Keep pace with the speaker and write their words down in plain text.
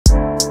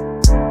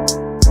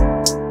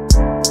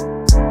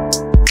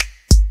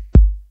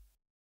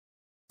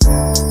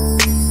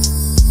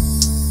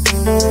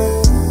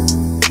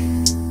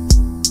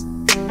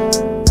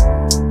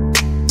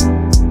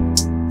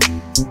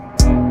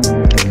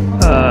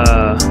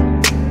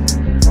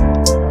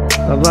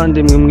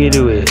Abandimwe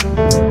mwiriwe,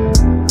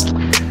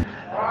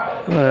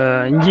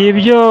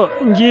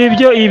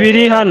 ngibyo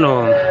ibiri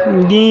hano,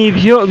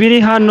 ngibyo biri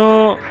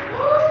hano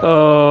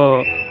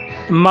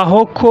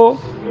Mahoko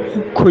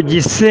ku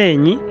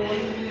Gisenyi,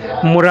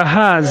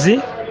 murahazi,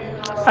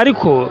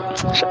 ariko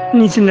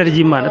n'izina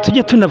ry'Imana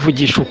tujye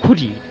tunavugisha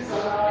ukuri.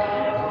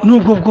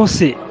 Nubwo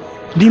bwose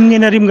rimwe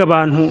na rimwe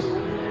abantu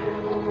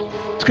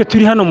twe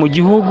turi hano mu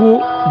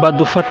gihugu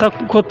badufata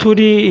ko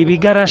turi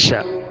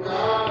ibigarasha,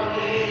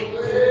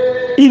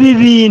 ibi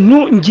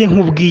bintu nge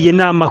nkubwiye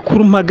ni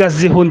amakuru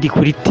mpagazeho ndi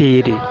kuri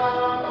tere.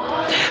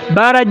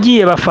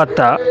 Baragiye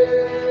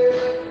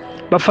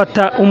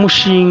bafata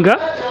umushinga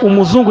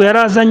umuzungu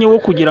yarazanye wo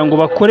kugira ngo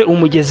bakore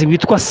umugezi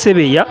witwa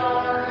Sebeya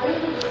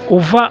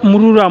uva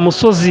muri uriya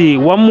musozi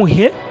wa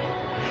Muhe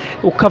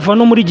ukava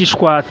no muri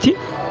Gishwati,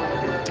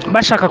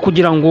 bashaka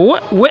kugira ngo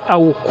we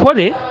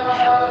awukore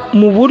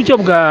mu buryo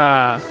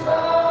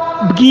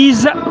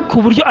bwiza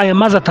ku buryo aya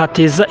mazi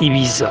atateza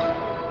ibiza.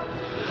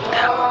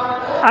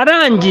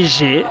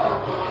 Arangije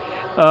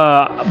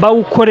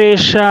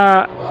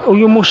bawukoresha,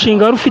 uyu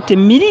mushinga wari ufite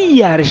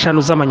miliyari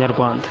 5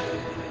 z'amanyarwanda.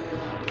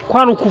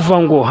 Kwari ukuva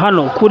ngo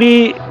hano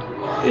kuri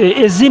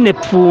Ezine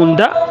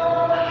Pfunda,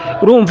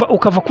 urumva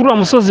ukava kuri uriya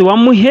musozi wa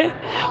Muhe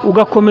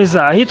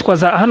ugakomeza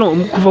ahitwaza hano,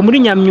 kuva muri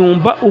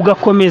Nyamyumba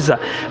ugakomeza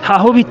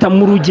aho bita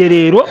mu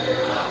Rugerero,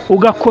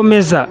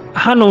 ugakomeza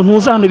hano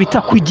ntuza hano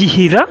bita ku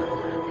Gihira,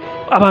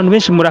 abantu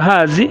benshi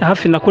murahazi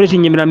hafi na Koleji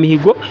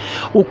Nyemeramihigo,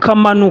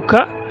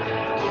 ukamanuka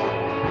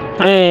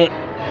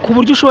ku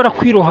buryo ushobora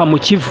kwiroha mu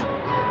Kivu.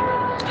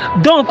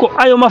 Donc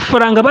ayo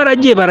mafaranga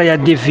baragiye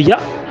barayadeviya,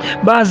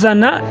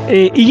 bazana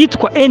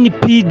iyitwa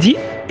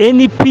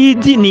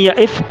NPD ni ya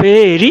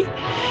FPR,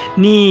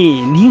 ni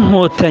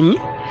inkotanyi.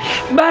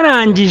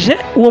 Barangije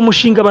uwo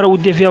mushinga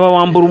barawudeviya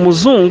bawambura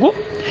umuzungu.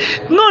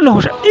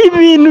 Noneho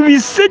ibintu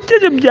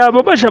bisekeje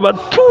byababaje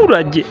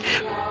abaturage,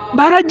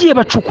 baragiye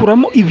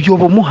bacukuramo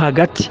ibyobo mo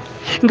hagati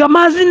ngo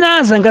amazi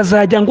naza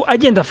ngazajya ngo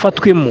agenda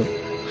afatwemo.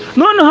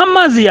 Noneho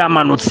amazi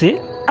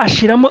yamanutse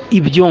ashiramo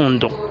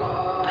ibyondo,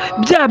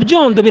 bya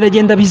byondo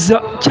biragenda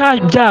biza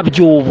bya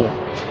byobo,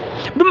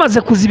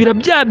 bimaze kuzibira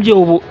bya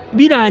byobo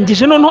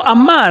birangije. Noneho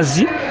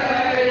amazi,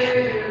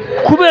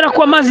 kubera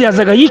ko amazi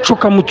yazaga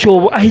yicuka mu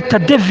cyobo, ahita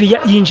deviya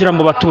yinjira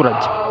mu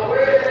baturage.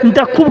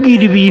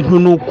 Ndakubwira ibintu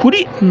ni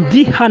ukuri,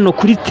 ndi hano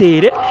kuri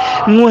tere,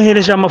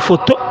 mwohereje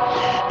amafoto.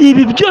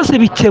 Ibi byose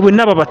bitewe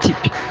n'aba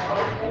batipi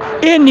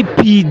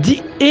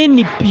NPD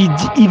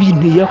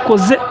ibintu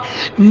yakoze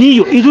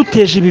niyo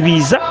iduteje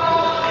ibibiza.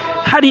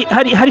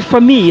 Hari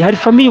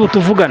famiye ubu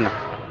tuvugana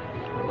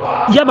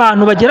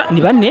y'abantu bagera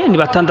ni 4 ni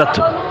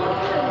 6,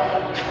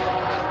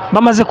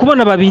 bamaze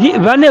kubona 2,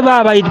 4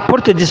 babaye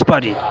porte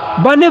disparu,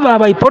 4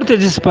 babaye porte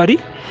disparu,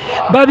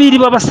 2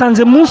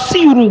 babasanze munsi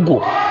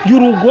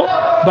y'urugo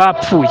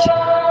bapfuye.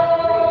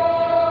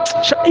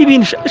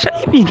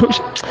 Ibintu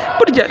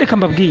burya reka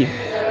mbabwiye,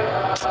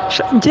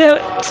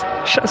 ngewe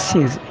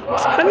sinzi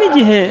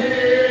n'igihe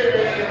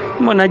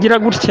umuntu agira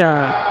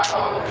gutya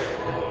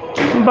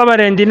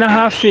babarendi na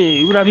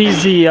hafi.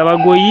 Urabizi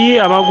abagoyi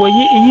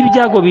iyo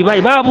ibyago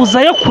bibaye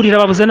babuza yo kurira,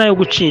 babuza nayo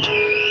gucira.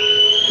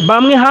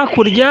 Bamwe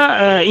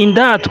hakurya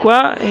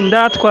indatwa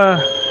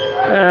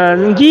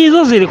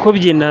ngizo ziri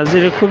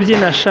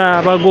kubyina sha,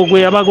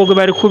 abagogwe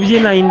bari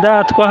kubyina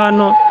indatwa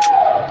hano,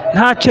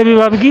 ntacyo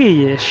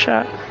bibabwiye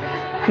sha,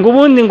 ngo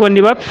ubundi ngo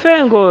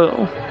nibapfe ngo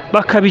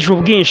bakabije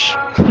ubwinshi.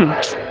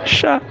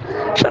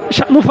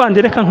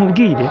 Muvande reka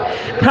nkubwire,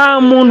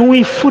 nta muntu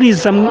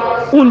wifuriza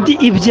undi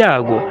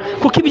ibyago,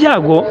 kuko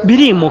ibyago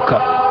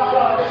birimuka.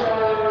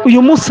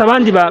 Uyu munsi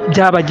abandi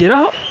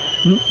byabageraho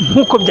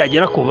nkuko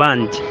byagera ku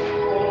bandi.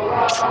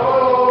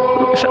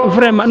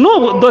 Vraiment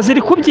n'ubu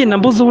doziri kubyina,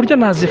 mbuze uburyo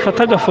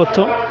nazifata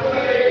agafoto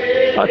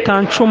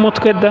atanca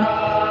umutwe da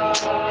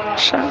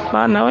sha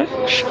bana we.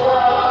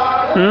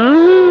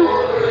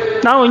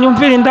 Nawe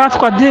nyumvira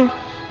indatwa de.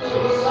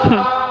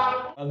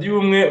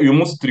 Ubumwe uyu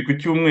munsi turi ku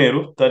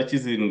cyumweru tariki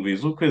 7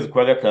 z'ukwezi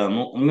kwa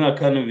 5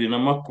 umwaka wa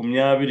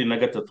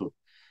 2023,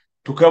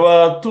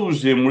 tukaba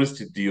tuje muri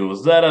studio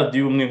za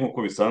Radio Ubumwe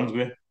nk'uko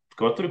bisanzwe.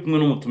 Tukaba turi kumwe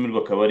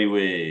n'umutumirwa, akaba ari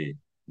we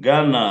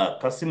Bwana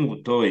Kasimu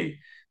Butoyi.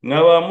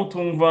 Mwaba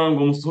mutumva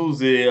ngo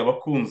musuhuze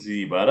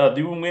abakunzi ba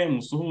Radio Ubumwe,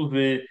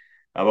 musuhuze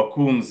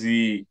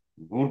abakunzi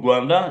b'u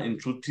Rwanda,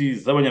 inshuti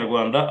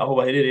z'abanyarwanda aho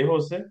baherereye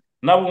hose,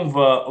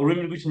 nabumva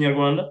ururimi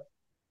rw'ikinyarwanda.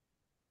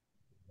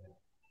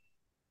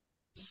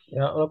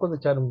 Urakoze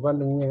cyane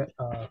muvandimwe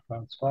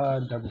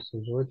François,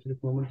 ndagusuje wowe turi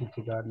kumwe muri iki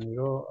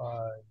kiganiro.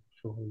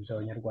 Shuhuje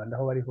abanyarwanda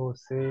aho bari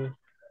hose,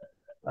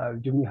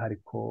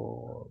 by'umwihariko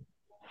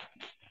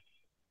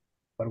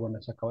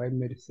abarwanashyaka ba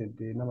MRCD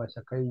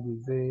n'amashyaka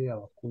yigize,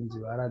 abakunzi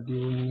ba Radio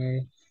Ubumwe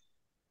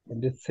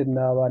ndetse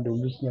n'abandi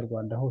mu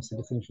Kinyarwanda hose,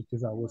 ndetse n'inshuti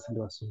zabo bose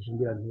ndabasuje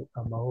ngira nti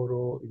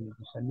amahoro,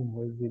 imigisha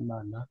n'impuhwe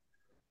z'Imana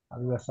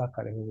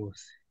abibasakareho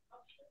bose.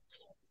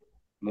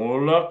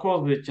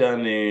 murakoze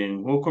cyane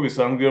nk'uko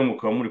bisanzwe iyo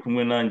mukaba muri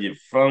kumwe nanjye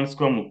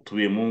Francois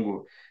mutuye mu ngo.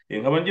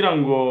 Nkaba ngira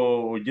ngo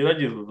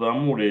ugerageze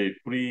uzamure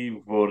kuri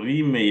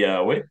volume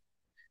yawe,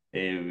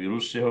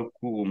 birusheho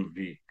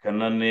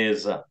kumvikana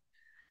neza.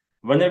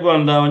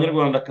 Banyarwanda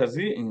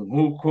banyarwandakazi,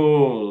 nk'uko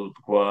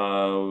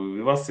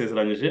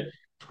twabibasezeranyije,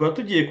 tukaba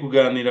tugiye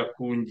kuganira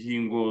ku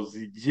ngingo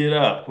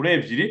zigera kuri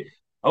ebyiri,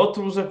 aho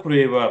tubuze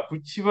kureba ku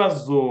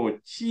kibazo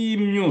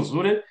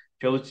cy'imyuzure.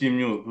 Ikibazo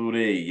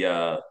cy'imyuzure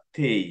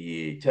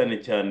yateye cyane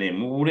cyane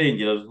mu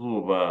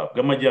burengerazuba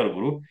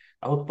bw'amajyaruguru,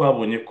 aho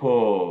twabonye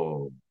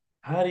ko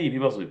hari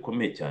ibibazo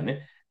bikomeye cyane,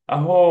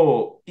 aho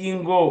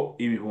ingo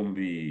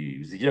ibihumbi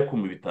zigera ku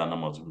bihumbi bitanu,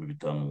 amazu ibihumbi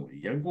bitanu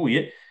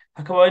yaguye,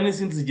 hakaba hari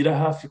n'izindi zigira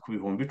hafi ku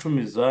bihumbi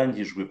icumi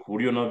zangijwe, ku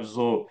buryo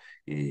nazo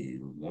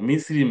mu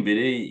minsi iri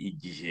imbere,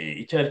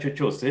 igihe icyo ari cyo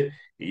cyose,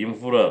 iyi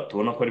mvura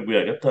tubona ko aribwo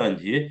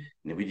yagatangiye,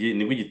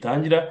 nibwo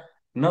igitangira,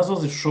 nazo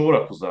zishobora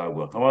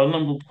kuzagwa. nkaba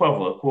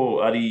twavuga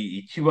ko ari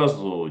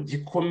ikibazo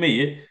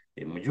gikomeye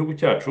mu gihugu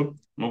cyacu,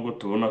 nubwo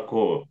tubona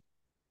ko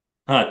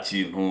nta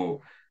kintu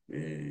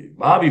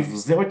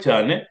babivuzeho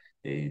cyane,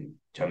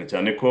 cyane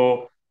cyane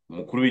ko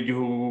umukuru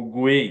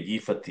w'igihugu we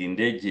yifatiye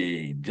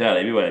indege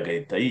byaraye bibaye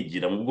agahita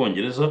yigira mu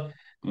Bwongereza,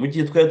 mu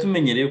gihe twari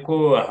tumenyereye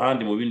ko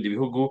ahandi mu bindi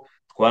bihugu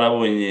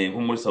twarabonye nko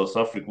muri South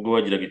Africa ubwo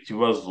bagiraga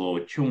ikibazo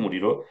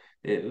cy'umuriro,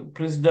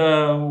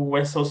 perezida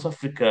wa South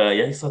Africa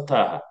yahise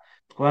ataha.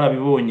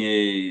 Twarabibonye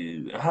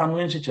ahantu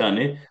henshi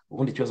cyane.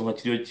 Ubundi ikibazo nka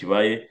kiriyo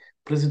kibaye,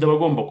 perezida aba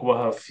agomba kuba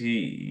hafi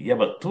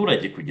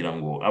y'abaturage kugira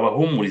ngo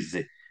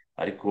abahumurize,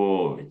 ariko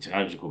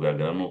cyaje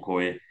kugaragara ni uko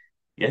we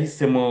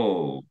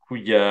yahisemo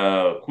kujya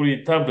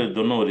kuri table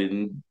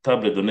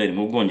d'honneur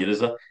mu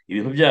Bwongereza.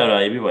 Ibintu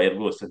byaraye bibaye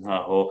rwose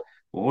nkaho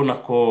ubona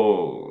ko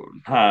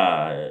nta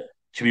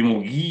cyo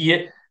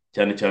bimubwiye,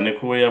 cyane cyane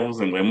ko we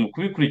yavuze ngo mu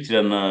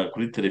kubikurikirana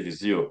kuri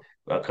televiziyo,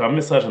 akaba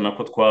mesaje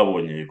nako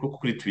twabonye kuko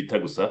kuri Twitter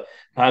gusa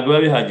ntabwo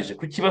biba bihagije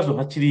ku kibazo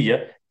nka kiriya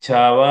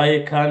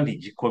cyabaye kandi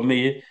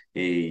gikomeye,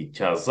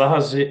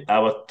 cyazahaje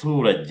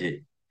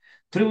abaturage.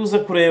 Turi buze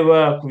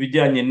kureba ku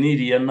bijyanye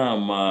n'iriya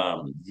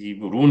nama y'i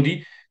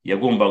Burundi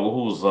yagomba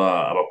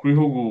guhuza abakuru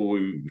b'ibihugu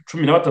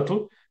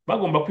 13,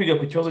 bagomba kwiga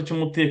ku kibazo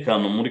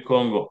cy'umutekano muri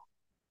Congo.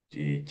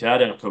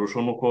 Cyari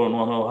akarusho nuko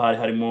noneho hari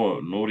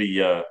harimo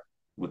n'uriya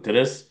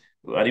Guterres,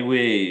 ari we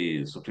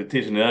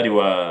secrétaire général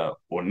wa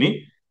ONU,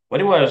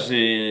 wari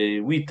waje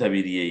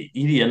witabiriye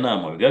iriya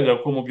nama.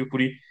 Bigaragara ko mu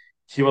by'ukuri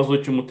ikibazo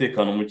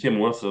cy'umutekano muke mu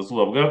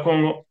burasirazuba bwa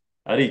Congo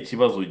ari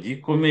ikibazo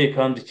gikomeye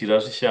kandi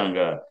kiraje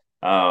ishyanga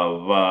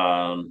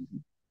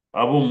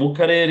abo mu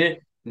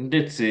karere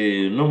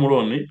ndetse no muri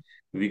ONU.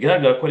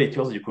 Bigaragara ko ari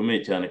ikibazo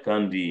gikomeye cyane,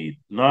 kandi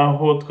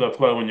naho twaba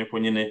twabonye ko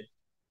nyine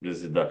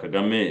perezida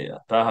Kagame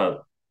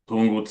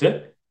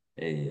atahatungutse,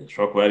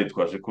 ashobora kuba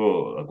yaritwaje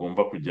ko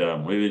agomba kujya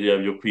muri biriya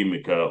byo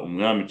kwimika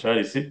umwami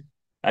Charles,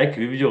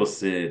 ariko ibi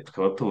byose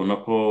tukaba tubona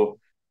ko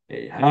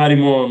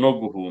harimo no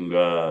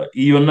guhunga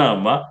iyo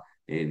nama.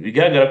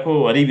 Bigaragara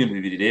ko ari ibintu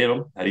bibiri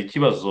rero. Hari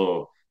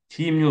ikibazo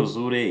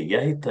cy'imyuzure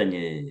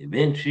yahitanye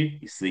benshi,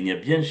 isenya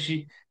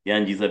byinshi,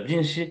 yangiza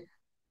byinshi.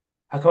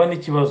 Hakaba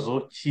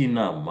n'ikibazo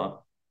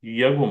cy'inama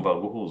yagomba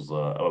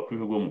guhuza abakuru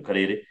b'ibihugu bo mu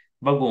karere,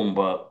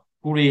 bagomba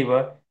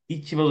kureba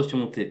ikibazo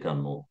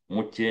cy'umutekano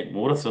muke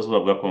mu burasirazuba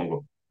bwa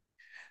Congo.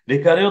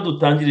 Reka rero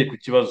dutangire ku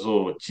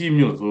kibazo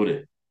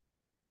cy'imyuzure.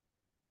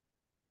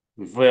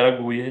 Imvura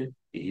yaraguye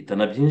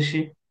ihitana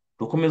byinshi,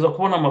 dukomeza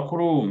kubona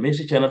amakuru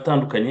menshi cyane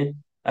atandukanye,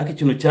 ariko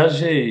ikintu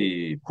cyaje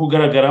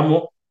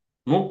kugaragaramo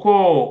ni uko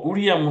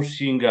uriya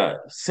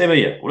mushinga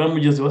Sebeya, uriya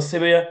mugezi wa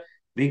Sebeya,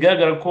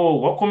 bigaragara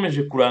ko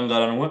wakomeje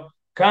kurangaranwa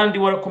kandi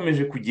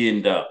warakomeje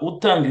kugenda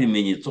utanga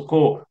ibimenyetso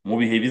ko mu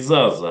bihe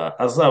bizaza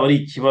azaba ari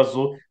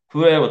ikibazo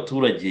kubera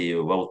abaturage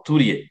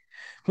bawuturiye.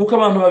 Nk'uko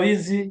abantu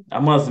babizi,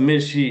 amazi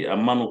menshi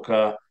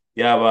amanuka,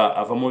 yaba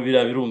ava mu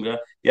biriya birunga,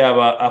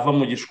 yaba ava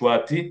mu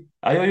gishwati,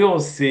 ayo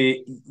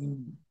yose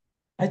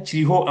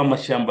hakiriho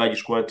amashyamba ya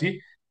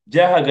gishwati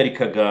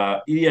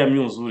byahagarikaga iriya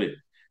myuzure.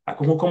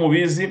 Ariko nk'uko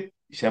mubizi,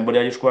 ishyamba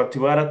rya gishwati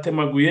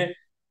baratemaguye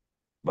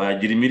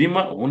bagira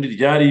imirima, ubundi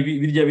ryari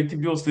birya biti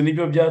byose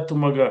nibyo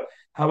byatumaga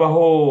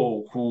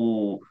habaho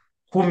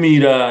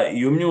kumira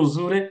iyo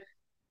myuzure.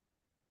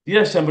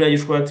 Ririya shyamba rya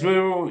gishwati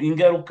rero,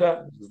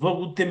 ingaruka zo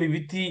gutema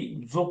ibiti,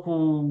 zo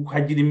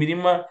kuhagira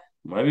imirima,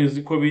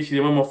 murabizi ko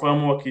bishyiramo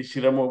amafamu,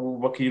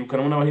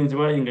 bakirukanamo n'abahinzi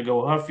bahingaga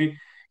aho hafi.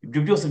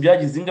 Ibyo byose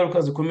byagize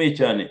ingaruka zikomeye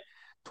cyane.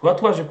 Tukaba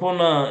twaje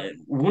kubona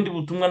ubundi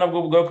butumwa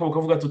nabwo bugaruka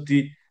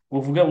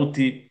buvuga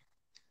buti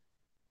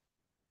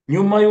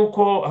nyuma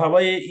y'uko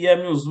habaye iya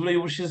myuzure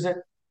y'ubushize,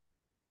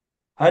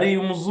 hari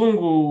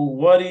umuzungu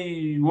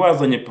wari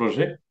wazanye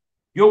proje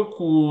yo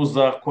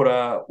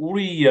kuzakora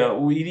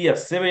iriya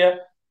Sebeya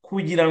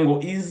kugira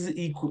ngo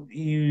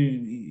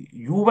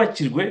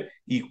yubakirwe,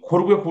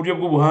 ikorwe ku buryo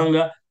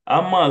bw'ubuhanga.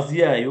 Amazi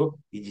yayo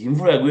igihe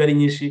imvura yaguye ari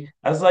nyinshi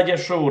azajya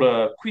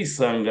ashobora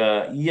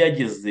kwisanga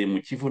yageze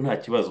mu Kivu nta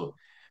kibazo.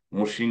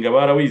 Umushinga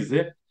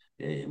barawize,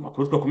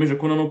 amakuru twakomeje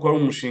kubona nuko ari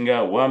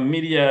umushinga wa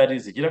miliyari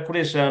zigera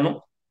kuri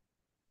 5.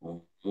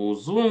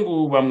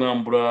 Umuzungu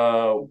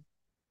bamwambura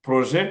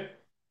proje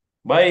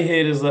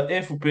bayihereza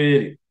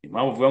FPR.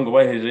 Impamvu uvuga ngo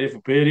bayihereje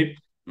FPR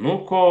ni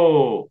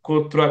uko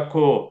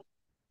Cotraco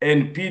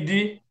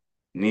NPD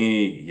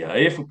ni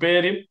ya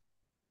FPR.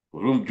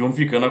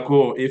 Byumvikana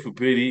ko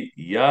FPR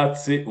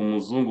yatse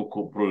umuzungu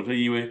ku poroje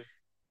yiwe,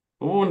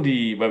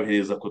 ubundi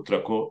babihereza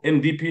Cotraco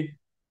NDP,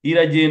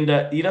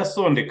 iragenda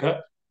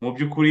irasondeka. Mu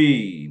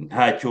by'ukuri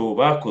ntacyo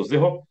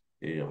bakozeho.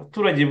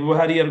 Abaturage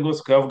hariya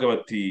rwose bakavuga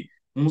bati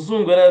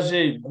umuzungu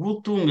yaraje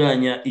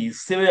gutunganya iyi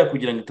sebeya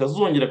kugira ngo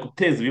itazongera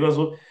guteza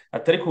ibibazo,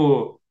 atari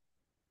ko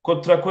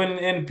Cotraco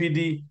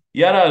NPD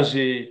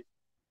yaraje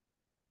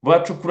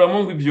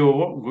bacukuramo ngo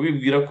ibyobo, ngo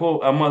bibwira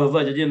ko amazi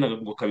azajya agenda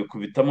ngo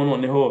akabikubitamo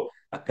noneho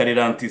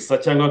akarerantisa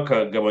cyangwa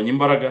akagabanya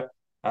imbaraga.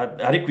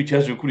 Ariko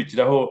icyaje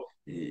gukurikiraho,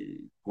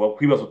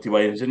 wakwibaza uti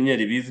ba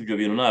enjeniyeri bize ibyo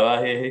bintu ni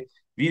abahehe,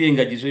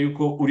 birengagije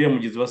yuko uriya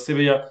mugezi wa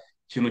sebeya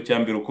ikintu cya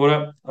mbere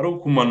ukora ari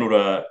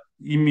ukumanura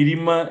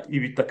imirima,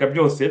 ibitaka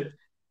byose,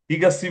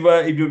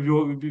 bigasiba ibyo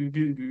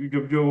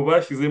byobo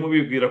bashyizemo,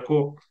 bibwira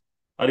ko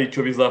ari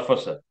icyo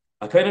bizafasha.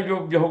 akaba ari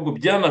nabyo ahubwo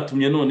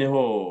byanatumye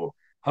noneho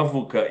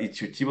havuka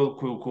icyo kibazo,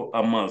 kuko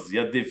amazi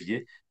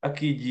yadeviye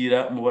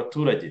akigira mu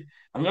baturage.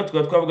 Ahangaha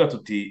tukaba twavuga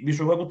tuti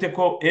bishoboka gute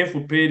ko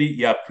FPR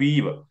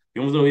yakwiba?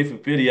 Iyo mvuze ngo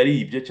FPR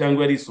yaribye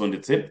cyangwa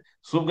yarisondetse,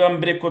 si ubwa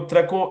mbere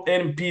Cotraco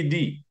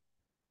NPD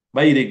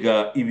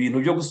bayirega ibintu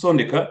byo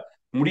gusondeka.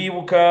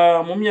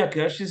 Muribuka mu myaka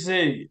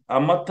yashize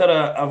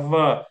amatara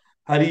ava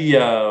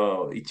hariya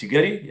i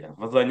Kigali,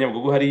 ava za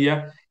Nyabugogo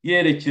hariya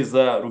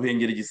yerekeza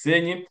Ruhengeri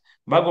Gisenyi,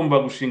 bagomba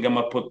gushinga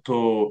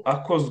amapoto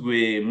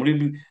akozwe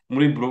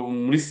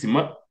muri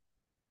sima,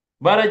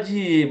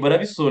 baragiye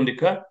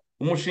barabisondeka,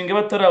 umushinga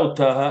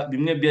batarawutaha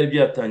bimwe byari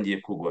byatangiye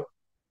kugwa.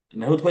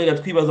 Naho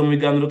twajyaga twibaza mu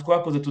biganiro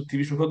twakoze tuti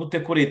bishoboka gute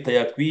ko leta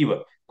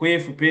yakwiba, ko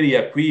FPR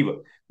yakwiba,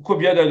 kuko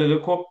byagaragaga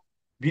ko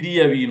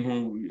biriya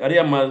bintu,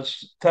 ariya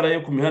matara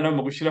yo ku mihanda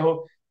bagomba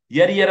gushyiraho,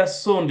 yari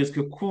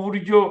yarasondetswe ku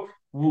buryo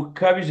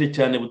bukabije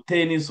cyane,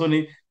 buteye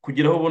n'isoni,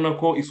 kugira aho ubona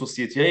ko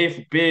isosiyete ya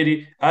FPR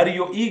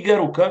ariyo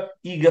igaruka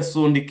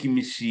igasondeka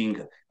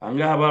imishinga.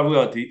 Ahangaha baravuga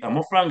bati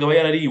amafaranga aba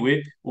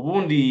yarariwe,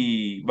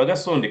 ubundi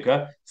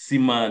bagasondeka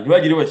sima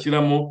ntibagire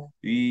bashyiramo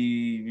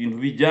ibintu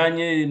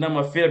bijyanye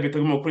n'amaferabeto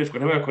agomba gukoreshwa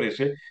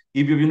ntibayakoreshe.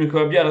 Ibyo bintu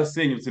bikaba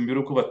byarasenyutse mbere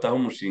yuko bataha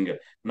umushinga.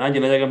 Nanjye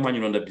najyaga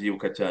mpanyura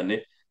ndabyibuka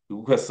cyane,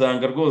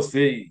 ugasanga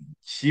rwose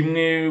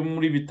kimwe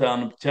muri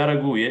bitanu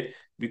cyaraguye,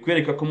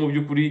 bikwereka ko mu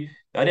by'ukuri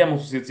ariya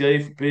amasosiyete ya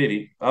FPR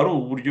ari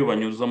uburyo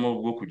banyuzamo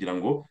bwo kugira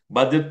ngo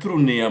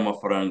badeturune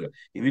amafaranga.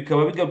 Ibi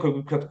bikaba bigaruka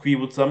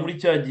bikatwibutsa muri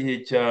cya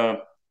gihe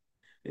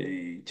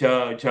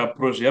cya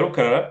poroje ya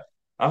Rukarara,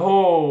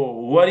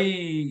 aho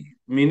wari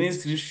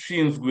minisitiri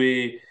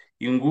ushinzwe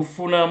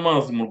ingufu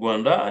n'amazi mu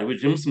Rwanda ariwe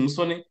James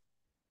Musoni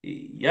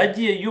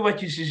yagiye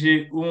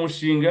yubakishije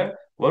umushinga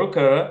wa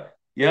Rukarara,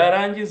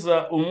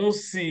 yarangiza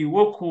umunsi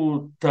wo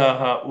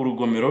gutaha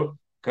urugomero,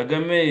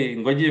 Kagame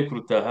ngo agiye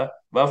kurutaha,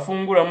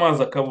 bafungura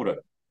amazi akabura.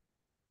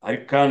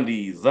 Hari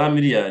kandi za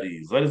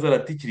miliyari zari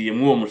zaratikiriye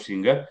muri uwo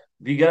mushinga,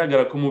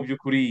 bigaragara ko mu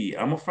by'ukuri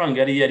amafaranga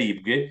yari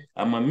yaribwe,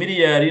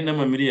 amamiliyari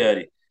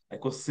n'amamiliyari.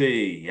 Ariko se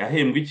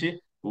yahembwe iki?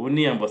 Ubu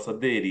ni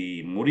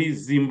ambasaderi muri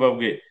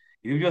Zimbabwe.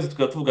 Ibi byose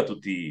tukaba tuvuga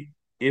tuti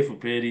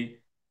FPR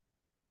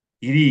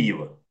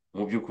iriba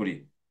mu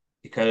by'ukuri,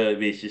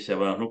 ikabeshyeshya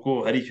abantu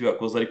ko hari icyo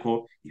yakoze,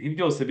 ariko ibi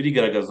byose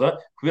birigaragaza,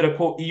 kubera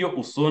ko iyo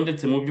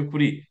usondetse mu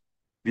by'ukuri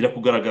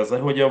birakugaragaza.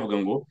 Aho bajya bavuga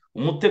ngo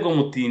umutego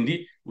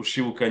mutindi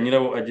ushibuka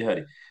nyirawo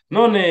agihari.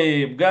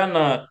 None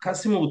bwana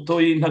Kasimu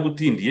Butoyi,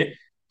 ntagutindiye,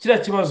 kiriya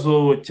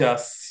kibazo cya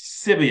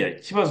sebeya,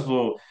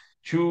 ikibazo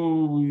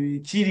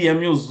cy'iriya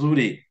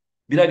myuzure,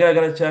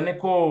 biragaragara cyane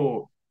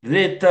ko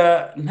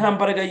leta nta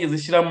mbaraga yigeze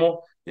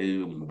ishyiramo.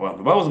 Mu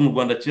bantu bahoze mu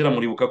Rwanda kera,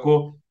 muribuka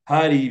ko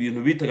hari ibintu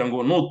bitaga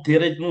ngo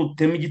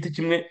nutema igiti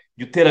kimwe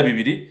jya utera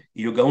bibiri.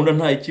 Iyo gahunda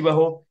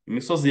ntayikibaho,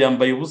 imisozi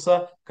yambaye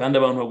ubusa kandi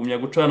abantu bagumya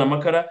gucana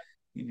amakara.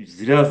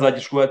 Ziriya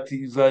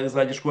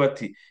za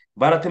gishwati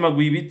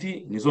baratemaguye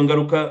ibiti, nizo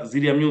ngaruka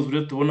ziriya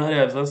myuzure tubona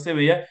hariya za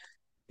sebeya.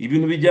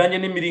 Ibintu bijyanye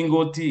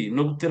n'imiringoti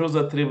no gutera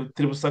za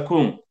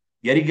terebusakumu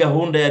yari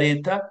gahunda ya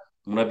leta.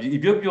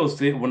 Ibyo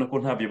byose ubona ko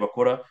ntabyo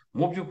bakora.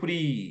 Mu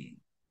by'ukuri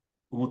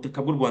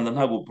ubutaka bw'u Rwanda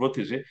ntabwo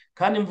buporoteje,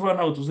 kandi imvura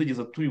ntabwo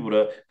tuzigeza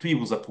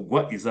tuyibuza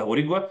kugwa,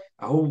 izahora igwa.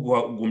 Ahubwo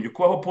hagombye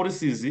kubaho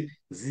polisi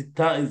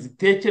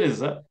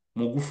zitekereza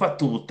mu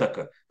gufata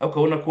ubutaka. ariko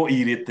ukabona ko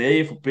iyi leta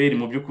ya FPR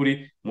mu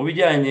by'ukuri mu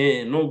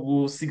bijyanye no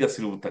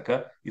gusigasira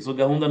ubutaka, izo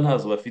gahunda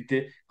ntazo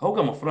bafite, ahubwo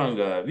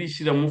amafaranga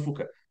bishyira mu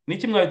mufuka. Ni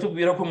iki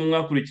mwabitubwira ko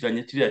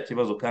mwakurikiranye kiriya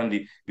kibazo,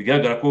 kandi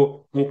bigaragara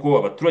ko nk'uko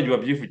abaturage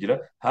babyivugira,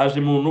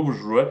 hajemo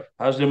n'ubujura,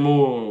 hajemo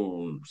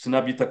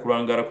sinabyita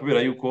kurangara,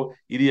 kubera yuko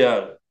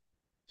iriya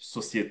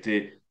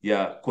sosiyete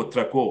ya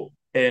Cotraco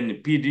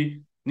NPD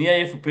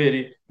n'iya FPR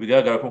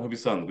bigaragara ko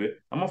nk'ibisanzwe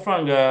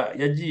amafaranga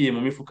yagiye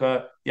mu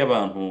mifuka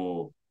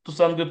y'abantu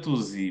dusanzwe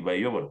tuzi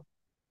bayiyobora.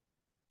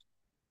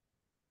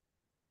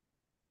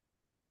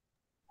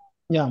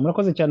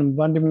 Murakoze cyane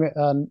muvandimwe.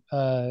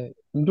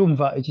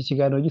 Ndumva iki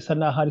kiganiro gisa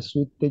n'aho ari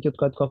suite icyo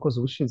twari twakoze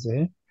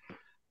ubushize.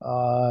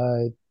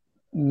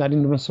 nari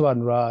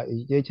nsobanura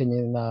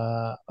ibyerekeranye na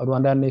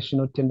Rwanda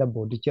National Tender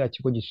Board, kiriya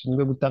kigo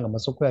gishinzwe gutanga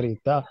amasoko ya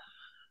leta.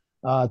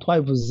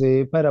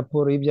 Twabivuze pa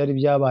raporo y'ibyari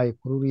byabaye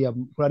kuri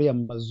ariya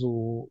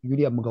mazu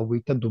y'uriya mugabo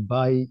wita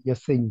Dubai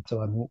yasenyutse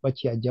abantu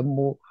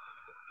bakiyajyamo,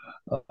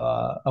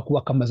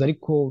 akubaka amazu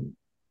ariko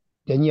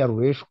ya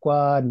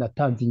nyirarureshwa.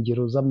 Natanze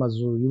ingero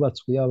z'amazu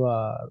yubatswe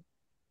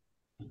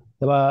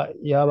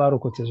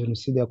y'abarokotse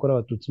jenoside yakorewe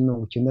abatutsi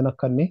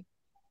 1994.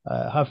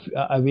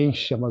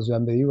 Abenshi amazu ya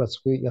mbere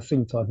yubatswe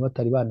yasenyutse abantu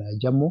batari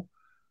banayajyamo,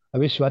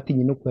 abenshi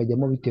batinye no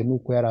kuyajyamo bitewe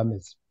n'uko yari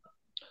ameze.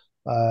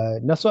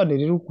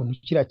 Nasobanuriye rero ukuntu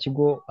kiriya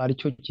kigo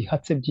aricyo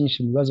gihatse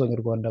byinshi mu bibazo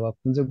abanyarwanda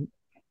bakunze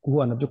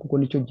guhura nabyo, kuko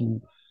leta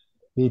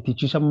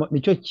icishamo,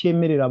 nicyo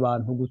cyemerera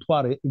abantu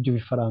gutwara ibyo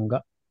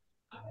bifaranga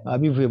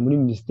bivuye muri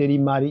minisiteri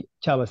y'imari,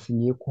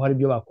 cyabasinyiye ko hari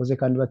ibyo bakoze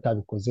kandi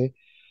batabikoze,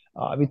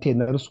 bitewe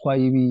na ruswa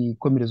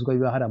y'ibikomerezwa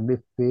biba hariya muri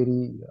FPR.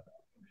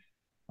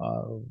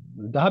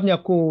 Nahamya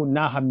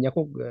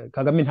ko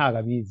Kagame ntabwo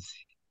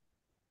abizi.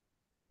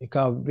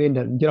 Reka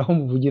wenda ngeraho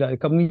muvugira,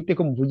 reka mwite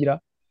ko muvugira.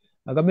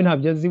 Kagame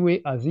ntabyo azi,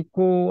 we azi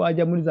ko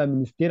ajya muri za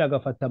minisiteri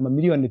agafata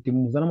amamiliyoni ati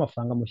muzane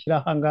amafaranga mushyira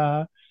aha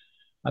ngaha,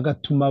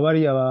 agatuma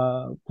bariya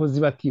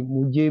abakozi bati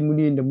mujye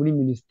muri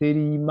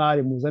minisiteri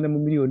y'imari muzanemo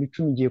miliyoni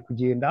 10 ngiye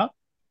kugenda.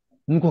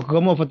 Nuko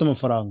Kagame afata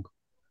amafaranga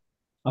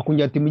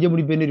akongera ati mujye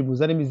muri beneri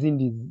muzanemo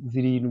izindi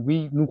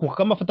 7. Nuko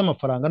Kagame afata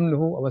amafaranga,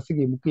 noneho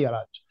abasigaye mu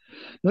kwiyaraca.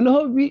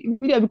 Noneho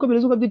biriya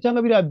bikomerezwa bye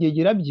cyangwa biriya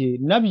byegera bye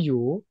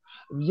nabyo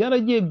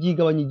byaragiye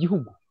byigabanya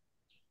igihugu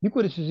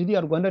bikoresheje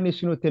iriya Rwanda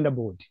National Tender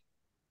Board.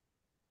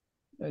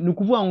 Ni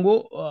ukuvuga ngo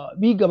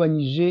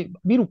bigabanyije,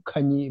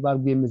 birukanye ba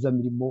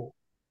rwiyemezamirimo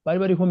bari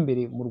bariho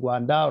mbere mu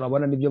Rwanda.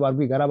 Urabona n'ibyo ba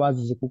Rwigara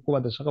bazize kuko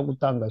badashaka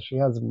gutanga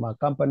shares mu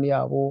makampani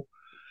yabo.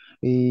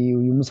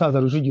 Uyu musaza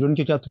Rujugiro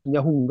nicyo cyatumye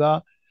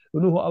ahunga.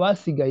 Noneho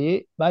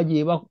abasigaye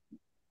bagiye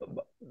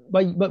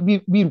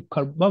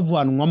biruka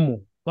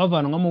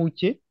bavanwamo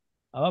uke.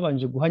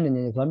 Ababanje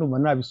guhanyanyeza ndumva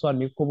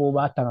nabisobanuye ko bo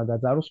batangaga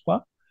za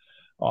ruswa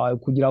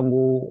kugira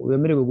ngo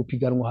bemererwe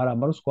gupiganwa. Hari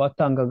amaruswa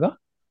watangaga,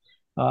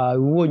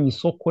 ubonye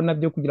isoko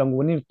nabyo kugira ngo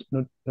ubone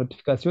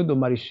notification de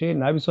marché,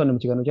 nabisobanuye mu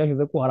kiganiro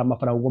cyashize ko hari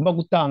amafaranga ugomba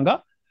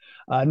gutanga.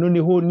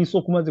 Noneho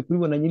n'isoko umaze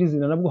kuribona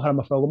nyirizina nabwo hari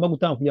amafaranga ugomba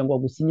gutanga kugira ngo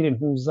bagusinyire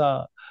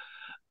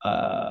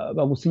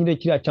bagusinyire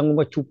kiriya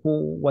cyangombwa cy'uko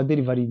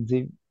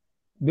waderivarinze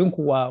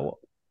benko wa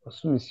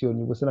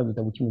sumisiyoni, ubwo se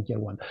nabyita guki mu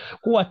Kinyarwanda,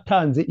 ko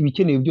watanze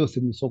ibikenewe byose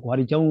mu isoko.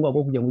 Hari icyangombwa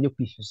kugira ngo ujye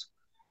kwishyuza.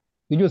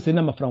 Ibyo byose ni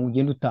amafaranga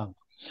ugenda utanga.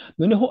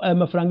 Noneho aya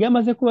mafaranga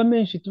yamaze kuba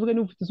menshi, tuvuge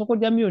niba ufite isoko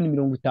rya miliyoni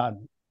 50,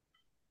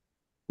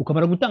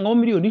 ukamara gutangamo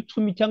miliyoni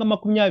 10 cyangwa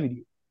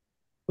 20,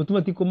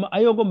 automatically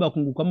ayo agomba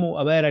kungukamo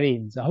aba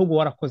yararenze, ahubwo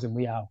warakoze mu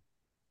yawe.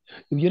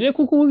 Ibyo rero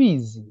kuko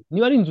ubizi,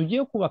 niba ari inzu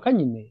ugiye kubaka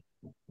nyine,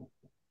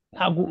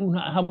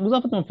 ntabwo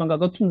uzafata amafaranga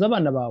agatunza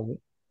abana bawe,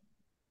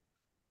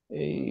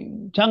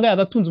 cyangwa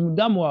yagatunze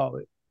umudamu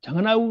wawe,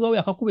 cyangwa nawe ubwawe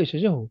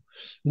yakakubeshejeho,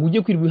 ngo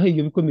ujye kwirirwa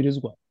ibyo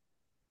bikomerezwa.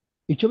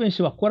 Icyo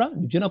benshi bakora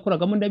nibyo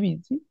nakoragamo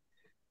ndabizi.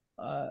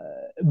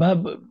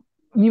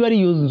 Niba ari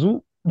iyo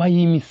nzu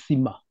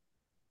bayimisima,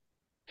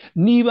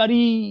 niba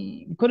ari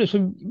ibikoresho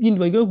bindi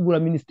bagiye kugura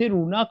minisiteri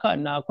runaka,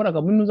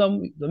 nakoraga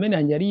muri domaine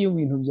yanjye ari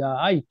ibintu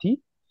bya IT,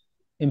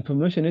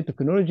 information and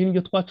technology,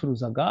 nibyo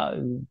twacuruzaga,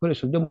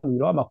 ibikoresho byo mu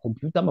biro,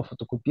 amakompiyuta,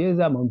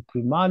 amafotokopiyeze,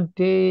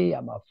 amaimprimante,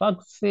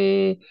 amafax,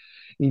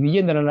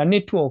 ibigendana na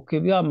network,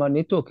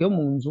 network yo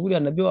mu nzu. Buriya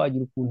nabyo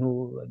wagira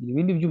ukuntu bagira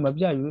ibindi byuma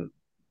byayo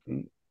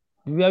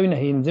biba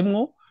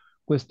binahenzemwo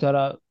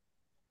kwestara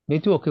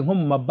network nko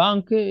mu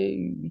mabanke,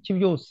 iki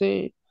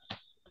byose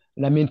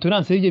na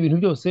maintenance y'ibyo bintu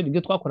byose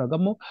nibyo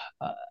twakoragamo.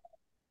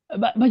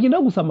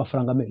 Bagenda gusa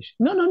amafaranga menshi.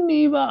 None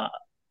niba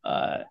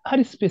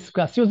hari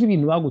specification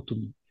z'ibintu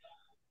bagutumye,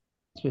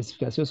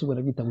 specification s'ubwo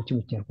nabyita mu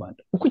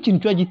Kinyarwanda, uko ikintu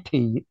cyo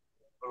giteye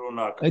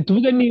runaka.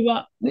 Tuvuge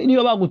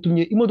niba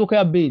bagutumye imodoka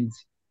ya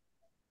Benz,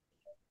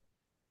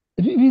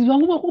 bivuga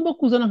ngo bagomba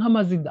kuzana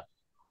nk'amazida.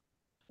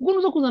 Ubwo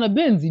nuza kuzana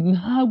Benz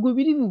ntabwo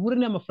biri buhure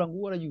n'amafaranga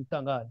uwo waragiye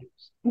utanga handi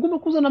yose. Ugomba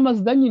kuzana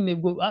amazida nyine,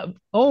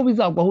 aho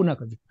bizagwaho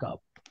n'akazi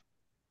kabo.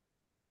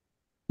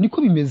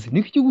 Niko bimeze.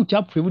 Niko igihugu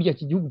cyapfuye. Burya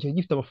iki gihugu cyari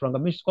gifite amafaranga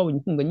menshi, twabonye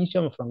inkunga nyinshi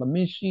y'amafaranga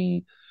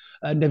menshi.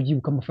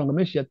 Ndabyibuka amafaranga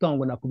menshi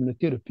yatangwa na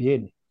communauté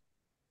européenne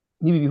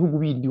n'ibi bihugu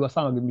bindi.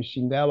 Wasangaga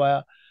imishinga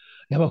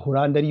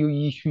y'Abahorandi ariyo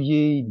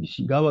yishyuye,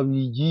 imishinga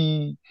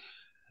y'Ababiligi,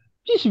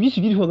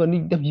 byinshi byitwaga.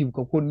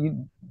 Ndabyibuka ko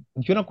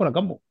nicyo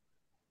nakoragamo.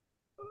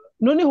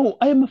 Noneho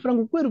aya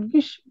mafaranga kubera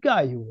ubwinshi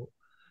bwayo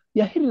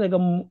yahereraga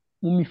mu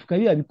mifuka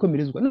biba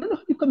bikomerezwa.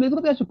 Noneho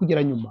bikomerezwa byaje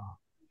kugera nyuma,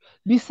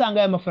 bisanga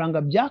aya mafaranga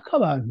byaka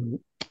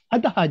abantu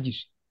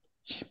adahagije,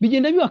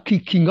 bigenda biba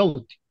kicking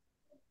out,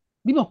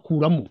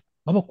 babakuramo.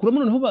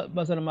 Noneho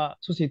bazana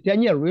amasosiyete ya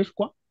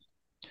nyirarureshwa.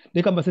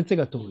 Reka mbasetse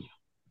gatoya.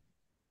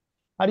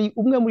 Hari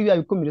umwe muri bya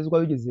bikomerezwa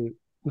bigeze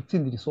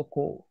gutsindira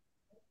isoko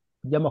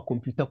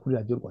ry'amakompiyuta kuri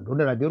radiyo Rwanda.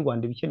 Urabona radiyo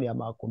Rwanda ibikeneye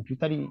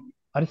amakompiyuta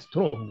ari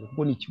strong,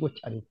 kuko ni ikigo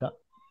cya leta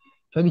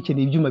cyangwa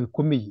gikeneye ibyuma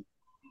bikomeye.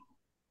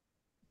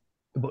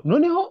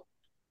 Noneho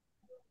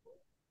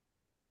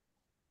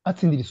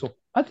atsindira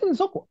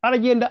isoko,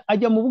 aragenda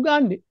ajya mu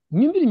Bugande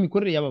mwumvire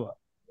imikorere y'aba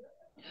bantu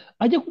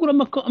ajya kugura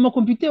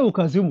amakompiyuta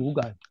y'abukazi yo mu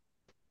Bugande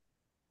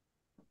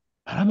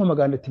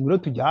arampamagara ati ngwino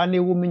tujyane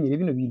umenyere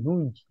bino bintu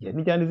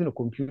njyane zino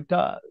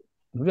kompiyuta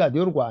muri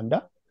radiyo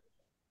Rwanda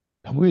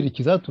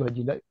ndamuherekeza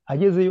turagenda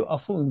agezeyo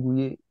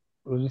afunguye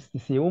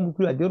logisitisiye wo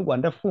kuri radiyo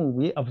Rwanda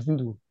afunguye avuze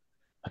induru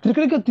ati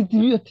reka reka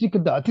ati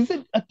da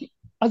ati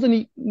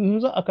azani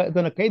nuza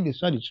akazana kaye de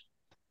charge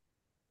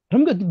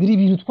aramubwira ati dore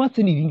ibintu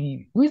twatse ni ibi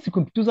ngibi wese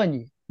kompiyuta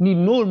uzanye ni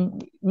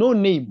no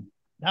name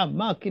nta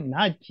mark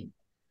nta kintu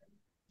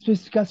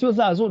specification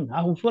zazo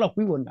ntaho ushobora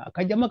kubibona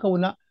akajyamo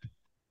akabona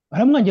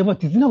aramwangira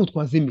ati izi ntabwo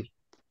twazemera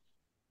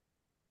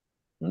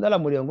undi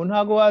aramureba ngo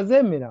ntabwo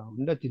wazemera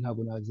undi ati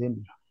ntabwo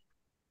nazemera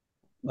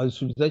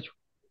bazisubizayo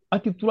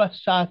ati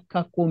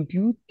turashaka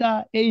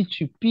kompiyuta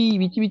HP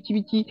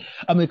biki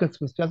amurika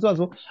specification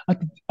zazo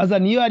ati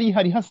azana iyo ari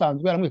hari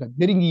hasanzwe aramwereka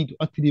dore ngito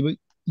ati reba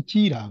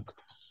ikiranga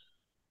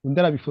undi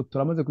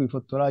arabifotora amaze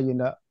kubifotora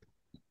agenda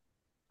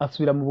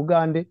asubira mu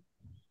Bugande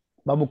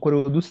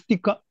bamukorera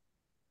udustika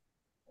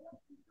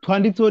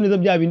twanditseho neza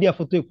bya bindi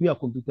yafotoye kuri ya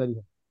kompiyuta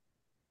ariho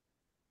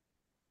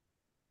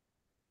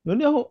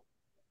noneho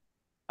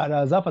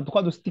araza afata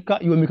kwa dustika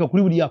yomeka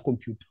kuri buri ya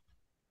kompiyuta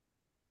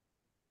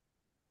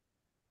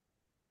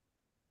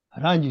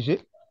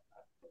arangije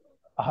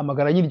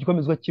ahamagara nyiri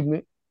igikomezwa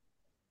kimwe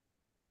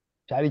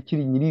cyari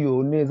kiri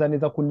nyiriyo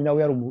neza ko undi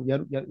nawe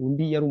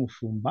undi yari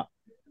umushumba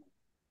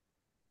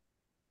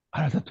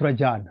araza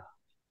turajyana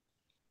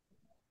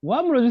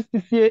wa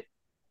murogistisiye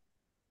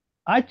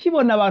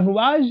akibona abantu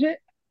baje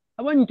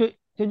abonye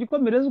icyo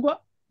gikomerezwa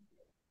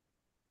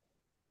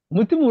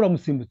umutima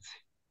uramusimbutse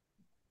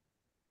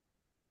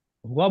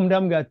ubwo wa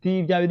yambwiye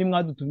ati bya biri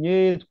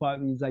mwadutumye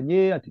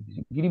twabizanye ati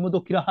ngira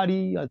imodoka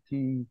irahari ati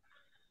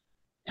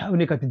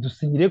yaboneka ati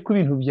dusinyire ko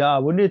ibintu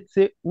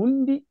byabonetse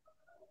undi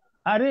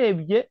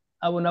arebye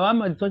abona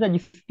bamanitseho cya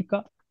gisika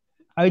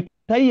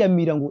ahita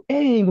yiyamira ngo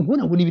ngo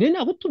mbona ngo ni ibire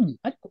nagutumye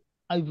ariko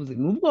abivuze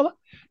n'ubwoba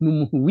ni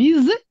umuntu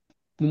wize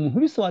ni umuntu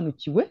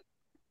ubisobanukiwe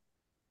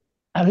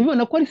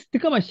arabibona ko ari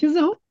sitika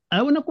bashyizeho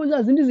arabona ko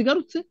za zindi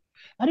zigarutse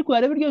ariko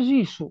yareba iryo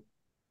jisho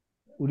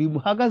uri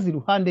muhagaze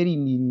iruhande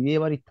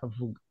rireba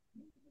ritavuga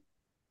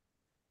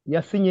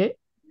yasinye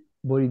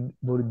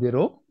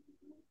borudero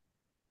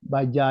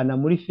bajyana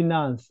muri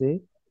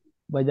finance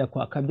bajya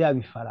kwaka bya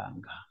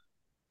bifaranga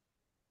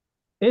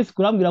ese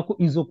kurambwira ko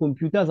izo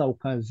kompiyuta za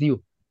okaziyo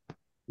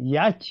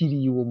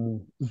yakiriye uwo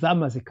muntu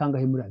zamaze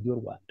kangahe muri radiyo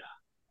Rwanda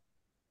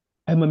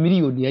ayo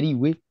mamiliyoni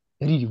yaririwe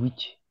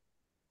iki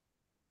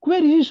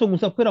kubera ijisho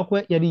gusa kubera ko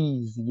yari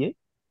yiziye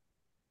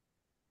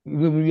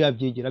bimwe muri bya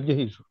byegera byo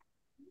hejuru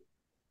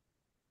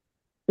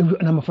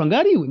nta mafaranga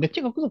yariwe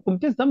ndakeka ko izo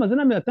kompiyuta zamaze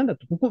n'amezi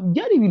 6 kuko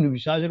byari ibintu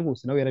bishaje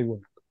rwose nawe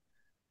yarabibonaga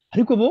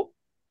ariko bo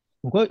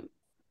ubwo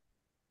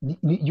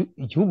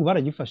igihugu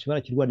baragifashe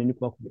barakirwane ni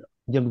kubakubira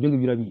kugira ngo ibyo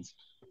ngibyo birabizi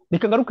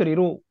reka ngaruke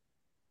rero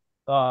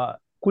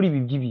kuri ibi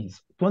by'ibiza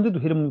tubanze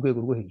duhere mu rwego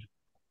rwo hejuru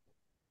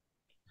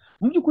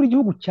mu by'ukuri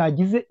igihugu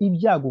cyagize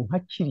ibyago nka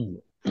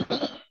kiriya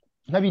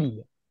nka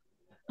biriya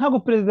ntabwo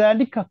perezida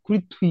yandika kuri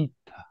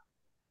Twitter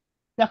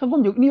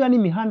yakagombye niba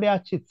n'imihanda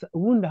yacitse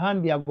ubundi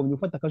ahandi yagombye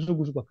gufata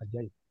akajugujugu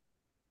akajyayo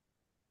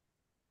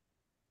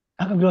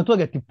akabwira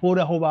abaturage ati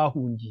pole aho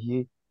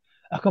bahungiye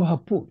akabaha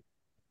pole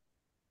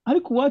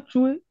ariko uwacu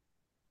we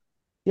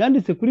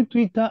yanditse kuri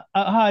Twitter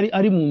ahari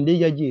ari mu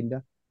ndege agenda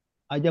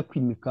ajya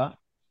kwimika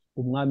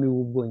umwami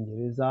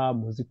w'Ubwongereza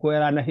muzi ko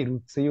yari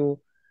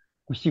anaherutseyo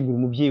gushyingura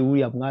umubyeyi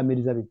w'uriya mwami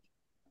Elizabeth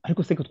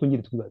ariko se ko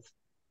twongere twibaza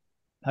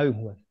nawe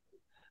nkubaza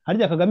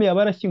harya Kagame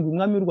yaba yarashyinguye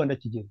umwami w'u Rwanda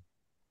Kigeli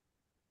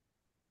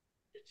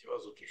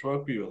ikibazo dushobora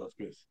kwibaza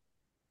twese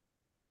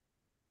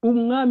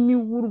umwami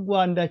w'u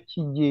Rwanda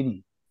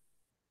Kigeli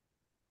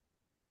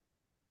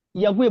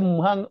yaguye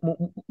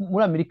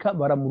muri Amerika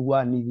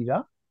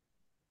baramurwanirira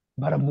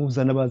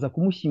baramuzana baza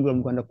kumushyingura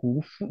mu Rwanda ku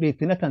ngufu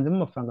leta inatanzemo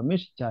amafaranga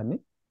menshi cyane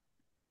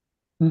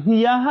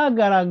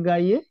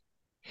ntiyahagaragaye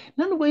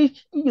nta nubwo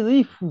yigeze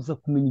yifuza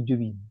kumenya ibyo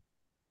bintu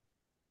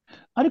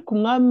ariko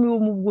umwami wo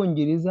mu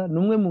Bwongereza ni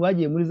umwe mu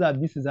bagiye muri za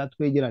bisi za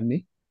twegerane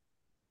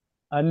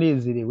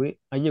anezerewe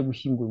agiye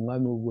gushyingura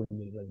umwami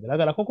w'Ubwongereza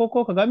bigaragara ko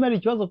koko Kagame hari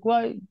ikibazo kuba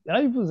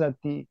yarabivuze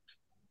ati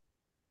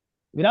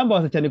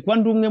birambabaza cyane kuba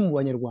ndi umwe mu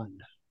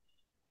banyarwanda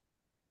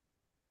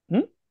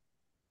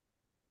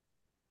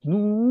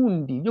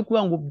n'ubundi byo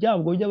kuvuga ngo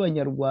byabwo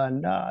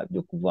by'abanyarwanda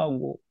byo kuvuga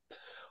ngo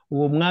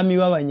uwo mwami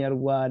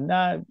w'abanyarwanda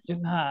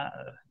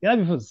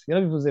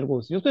yarabivuze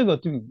rwose iyo twebwe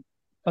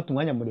tubifata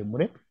umwanya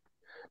muremure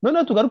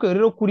noneho tugaruke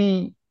rero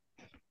kuri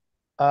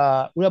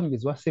uriya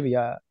mugezi wa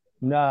Sebeya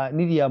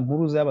n'iriya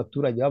mpuruza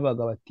y'abaturage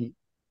babaga bati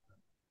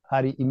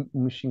hari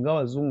umushinga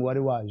w'abazungu wari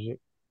waje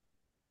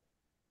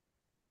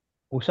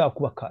ushaka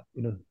kubaka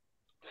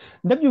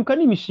ndabyibuka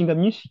ni imishinga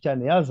myinshi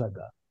cyane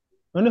yazaga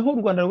noneho u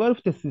Rwanda rwari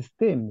rufite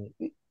sisiteme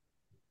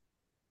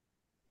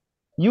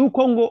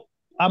yuko ngo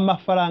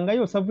amafaranga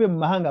yose avuye mu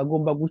mahanga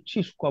agomba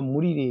gucishwa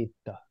muri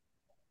leta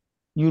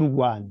y'u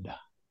Rwanda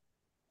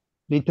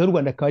leta y'u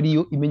Rwanda akaba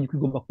ariyo imenya uko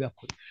igomba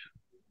kuyakoresha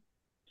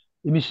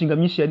imishinga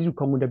myinshi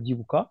yariruka ngo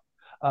ndabyibuka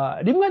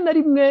rimwe na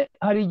rimwe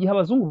hari igihe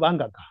abazungu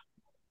bangaga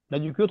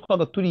ndagiye iyo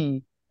twaga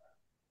turi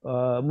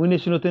muri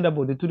national tender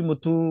board turimo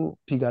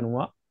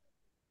tupiganwa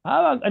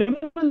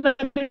rimwe na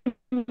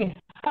rimwe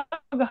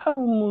habaga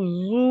hari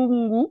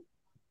umuzungu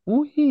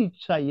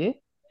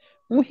uhicaye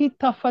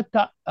uhita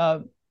afata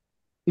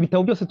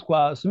ibitabo byose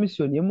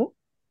twasumisiyoniyemo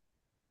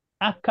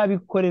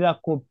akabikorera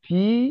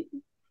kopi,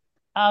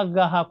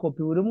 agaha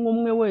kopi buri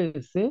umwe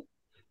wese,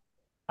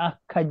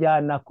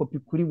 akajyana kopi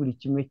kuri buri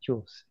kimwe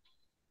cyose.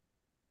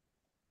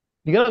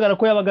 Bigaragara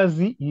ko yabaga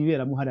azi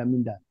ibiberamo hariya mo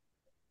indani.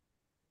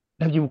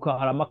 Ndabyibuka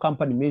hari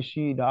amakampani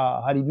menshi,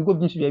 hari ibigo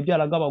byinshi byari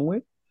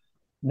byaragabanywe,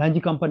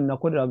 nanjye kampani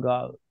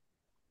nakoreraga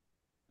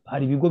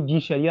hari ibigo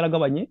byinshi yari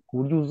yaragabanye ku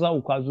buryo uza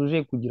ukaza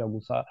uje kugira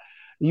gusa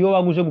iyo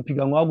waguje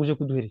gupiganwa waguje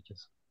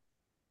kuduherekeza.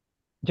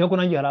 Cyangwa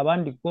nanjye hari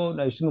abandi ko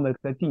nayishinzwe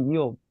marketing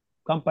iyo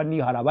kampani,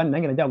 hari abandi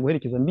nanjye najya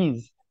guherekeza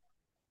mbizi.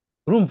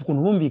 Urumva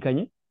ukuntu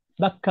bumvikanye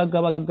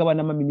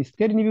bakagabagabana ama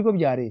ministeri n'ibigo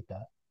bya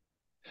leta.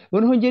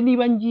 Noneho nge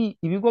niba ngi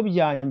ibigo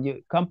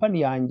byanjye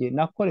kampani yanjye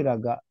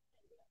nakoreraga,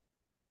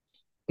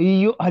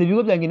 iyo hari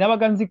ibigo byanjye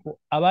nabaga nzi ko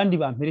abandi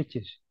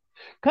bamperekeje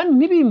kandi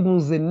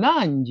ntibimbuze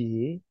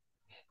nanjye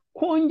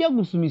ko njya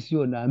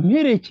gusumisiyona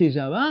mperekeje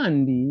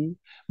abandi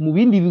mu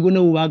bindi bigo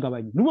nabo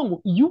bagabanye. Nuvuga ngo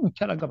igihugu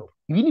cyaragabawe.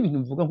 Ibi ni ibintu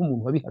mvuga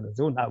nk'umuntu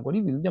wabihagazeho, ntabwo ari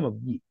ibintu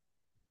by'amabwiriza.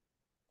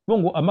 Nuvuga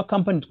ngo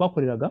amakampani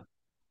twakoreraga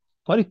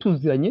twari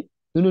tuziranye,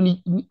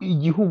 none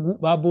igihugu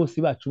ba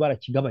bosi bacu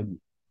barakigabanye.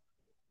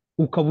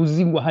 Ukaba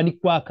uzi ngo aha ni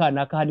kwa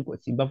kanaka, aha ni kwa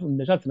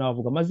ndashatse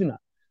nabavuga amazina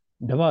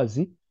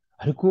ndabazi,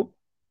 ariko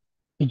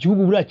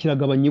igihugu buriya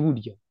kiragabanye,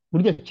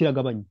 burya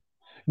kiragabanye.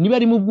 Niba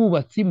ari mu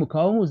bwubatsi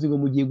mukaba muzi ngo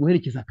mugiye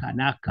guherekeza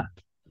kanaka,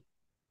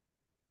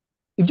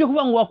 ibyo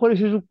kuvuga ngo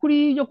wakoresheje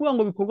ukuri, ibyo kuvuga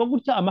ngo bikorwa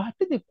gutya,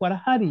 amategeko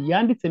arahari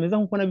yanditse neza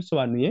nk'uko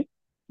nabisobanuye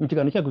mu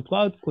kiganiro cyacu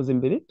twakoze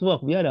mbere tuvuga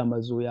ku byari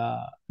amazu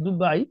ya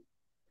Dubai.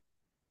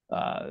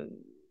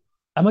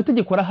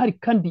 Amategeko arahari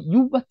kandi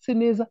yubatse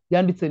neza,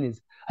 yanditse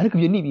neza, ariko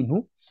ibyo ni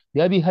ibintu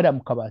biba bihariya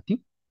mu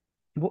kabati,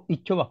 bo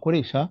icyo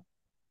bakoresha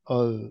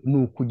ni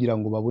ukugira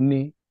ngo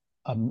babone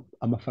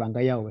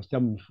amafaranga yabo bashyira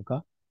mu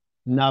mifuka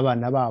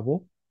n'abana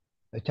babo,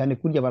 cyane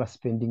kurya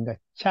barasipendinga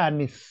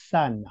cyane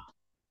sana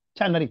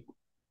cyane, ariko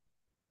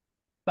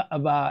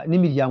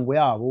n'imiryango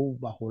yabo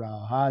bahora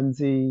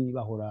hanze,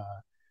 bahora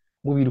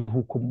mu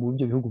biruhuko mu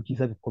byo bihugu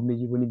byiza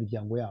bikomeye, bo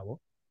n'imiryango yabo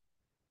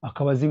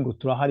akaba azi ngo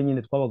turahari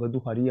nyine, twabaga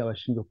duhari,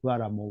 abashinzwe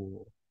kurara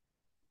mu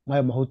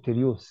nk'ayo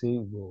mahoteli yose.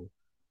 Ubwo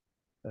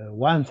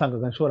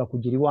wansangaga nshobora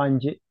kugera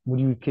iwanjye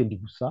muri wikendi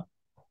gusa,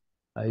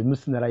 uyu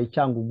munsi naraye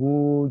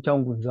Cyangugu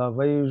cyangwa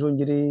nzavayo ejo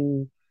ngere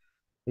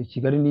i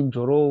Kigali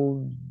nijoro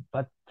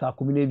saa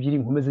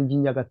 12 nkomeze njye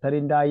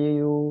Nyagatare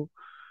ndayeyo,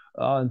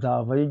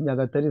 nzavayo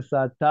Nyagatare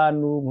saa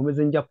 5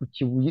 nkomeze njya ku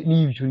Kibuye.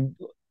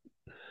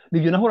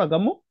 Nibyo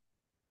nahoragamo,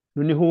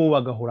 noneho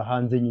bagahora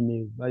hanze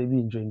nyine bari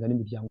binjoyinga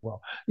n'imiryango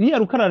wabo. Iriya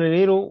rukarara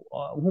rero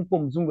nk'uko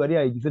muzungu yari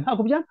yayigize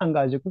ntabwo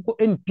byantangaje, kuko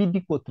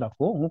NPD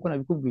Kotrako nk'uko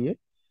nabikubwiye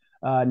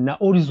na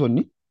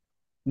Horizon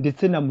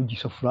ndetse na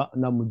Mugisha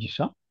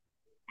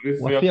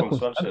wa Fair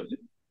Construction,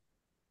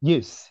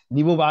 yes,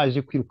 nibo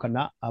baje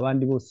kwirukana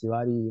abandi bose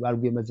bari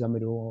barwiyemeza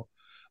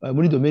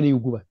muri domaine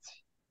y'ubwubatsi,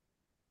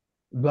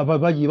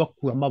 bagiye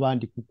bakuramo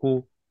abandi,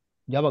 kuko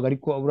byabaga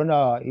ariko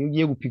urana iyo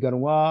ugiye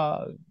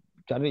gupiganwa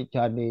cyane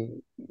cyane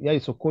ya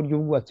isoko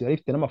ry'ubwubatsi yari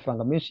ifite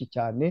n'amafaranga menshi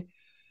cyane.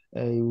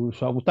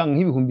 Ushobora gutanga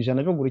nk'ibihumbi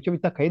 100 byo gura icyo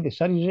bita cahier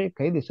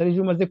de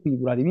charge umaze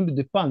kuyigura, hari ibindi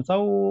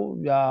depansaho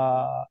ya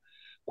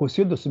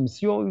caution de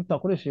soumission,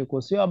 utakoresheje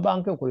caution ya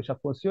banke ukoresha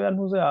caution ya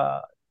ntuzo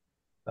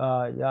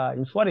ya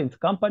insurance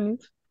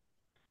companies.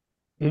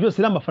 Ibyo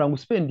byose ni amafaranga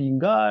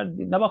uspendinga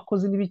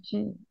n'abakozi n'ibiki,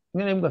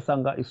 rimwe na rimwe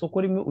ugasanga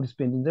isoko rimwe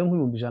urisipendinze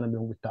nk'ibihumbi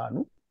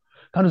 150,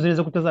 kandi uzi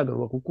neza ko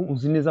utazagaruka, kuko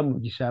uzi neza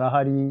Mugisha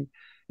arahari,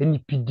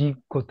 NPD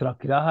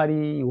Kotrako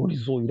irahari,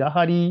 Horizon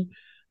irahari,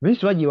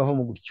 benshi bagiye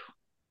bavamo gutyo,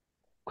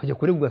 ukajya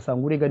kurega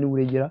ugasanga urega ni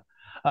uregera.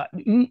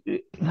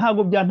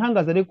 Ntabwo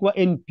byantangaza rero kuba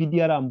NPD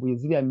yarambuye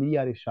ziriya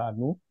miliyari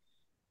 5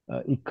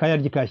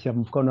 ikayarya ikayashyira mu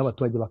mufuka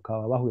n'abaturage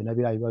bakaba bahuye na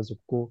biriya bibazo,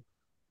 kuko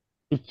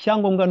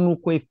icyangombwa ni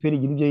uko FPR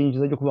igira ibyo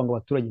yinjiza byo kuvuga ngo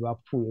abaturage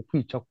bapfuye,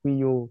 kwica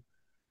kw'iyo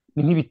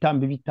ni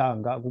nk'ibitambi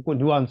bitanga, kuko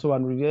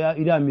ntiwansobanurira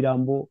iriya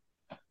mirambo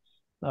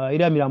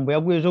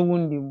yaguye ejo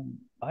bundi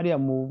hariya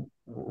mu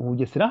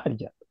Bugesera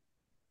harya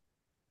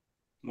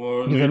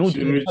mu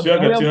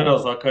kiyaga cyera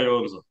za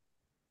Kayonza.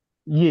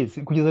 Yes,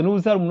 kugeza n'ubu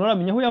hari umuntu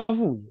uramenya aho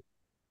yavuye.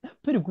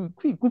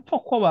 Gupfa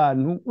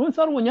kw'abantu, uretse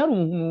hari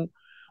umuntu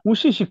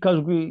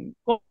ushishikajwe,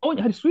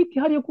 hari suite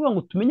hari yo kuvuga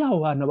ngo tumenye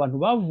aho hantu abantu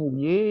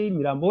bavuye,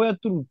 imirambo aho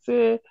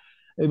yaturutse,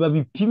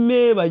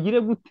 babipime,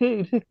 bagire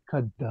gute,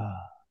 reka da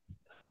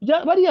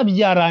bariya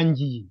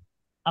byarangiye.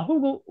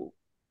 Ahubwo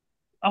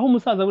aho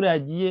umusaza buriya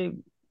yagiye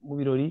mu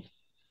birori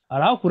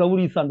arahakura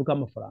buriya isanduka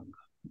y'amafaranga,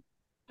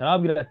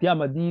 arababwira ati ya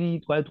madiri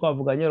twari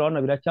twavuganye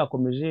urabona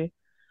biracyakomeje,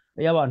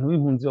 iyo abantu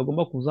b'impunzi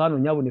bagomba kuza hano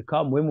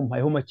nyaboneka mube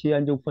mumpayeho makeya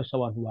njye gufasha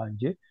abantu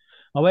banje,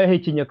 aba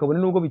yahekenye akabone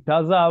nubwo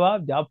bitazaba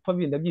byapfa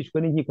binda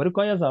byishwe n'inkiko,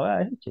 ariko yazaba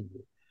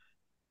yahekenye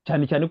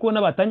cyane cyane ko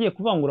batangiye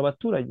kuvangura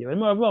abaturage,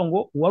 barimo baravuga ngo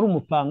uwari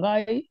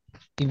umupangayi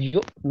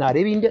ibyo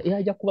nareba iyo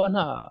ajya kuba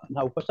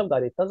nta bufasha bwa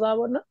leta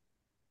azabona.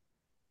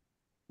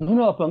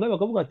 noneho abapangayi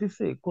bakavuga ati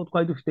se ko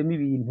twari dufitemo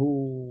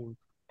ibintu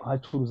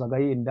twacuruzaga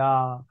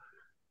yenda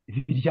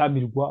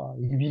ibiryamirwa,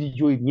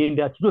 ibiryo,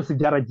 imyenda yacu byose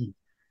byaragiye,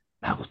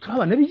 ntabwo turi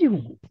abana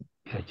b'igihugu,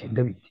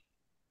 biragenda bite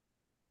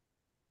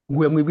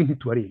ngo mwebwe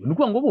ntitubareba? Ni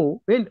ukuvuga ngo bo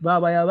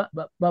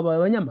babaye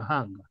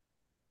abanyamahanga,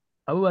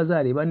 abo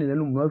bazareba neza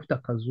n'umuntu waba ufite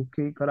akazu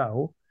ke kari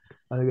aho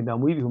akagenda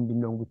muri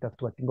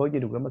 30,000 bati ngaho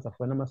ugende ugure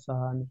amasafuriya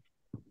n'amasahani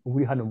uba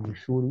uri hano mu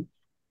ishuri,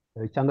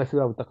 cyangwa se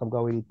buriya butaka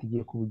bwawe leta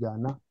igiye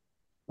kubujyana,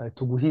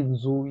 tuguhe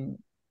inzu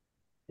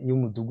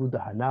y'umudugudu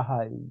aha n'aha,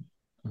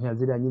 nka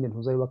ziriya nyine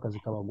ntuzabe akazi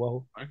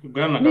kabagwaho ariko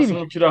bwana gasa n'ibi.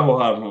 nk'ukiri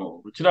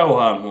aho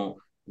hantu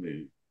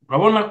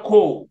urabona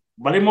ko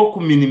barimo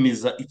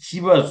kuminimiza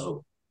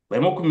ikibazo,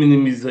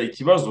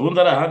 ubundi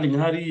ari ahandi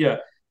nka hariya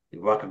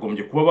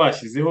bakagombye kuba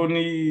bashyizeho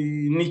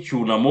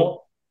n'icyunamo.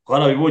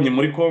 twarabibonye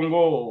muri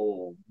Congo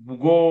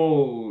ubwo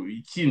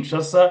i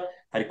Kinshasa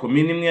hari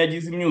komini imwe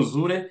yagize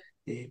imyuzure,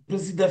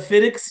 perezida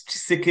Felix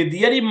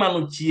Tshisekedi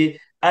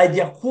yarimanukiye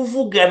ajya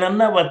kuvugana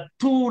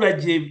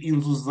n'abaturage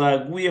inzu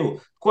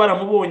zaguyeho.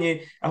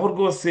 Twaramubonye aho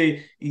rwose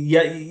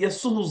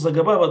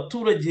yasuhuzaga ba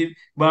baturage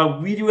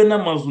bagwiriwe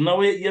n'amazu,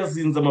 nawe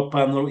yazinze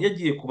amapantaro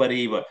yagiye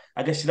kubareba,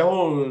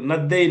 agashyiraho na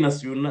day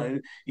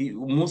national,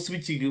 umunsi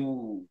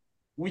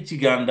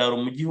w'ikigandaro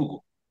mu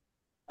gihugu.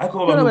 ariko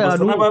aba bantu byarabaye basa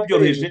ahantu hose.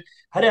 n'ababyoroheje.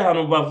 hari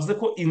ahantu bavuze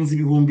ko inzu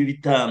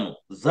 5,000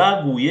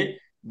 zaguye,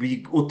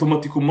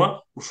 otomatikoma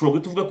ushobora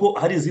guhita uvuga ko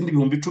hari izindi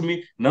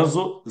 10,000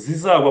 nazo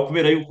zizagwa,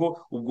 kubera yuko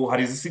ubwo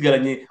hari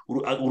izisigaranye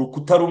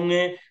urukuta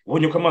rumwe.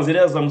 ubonye ko amazi yari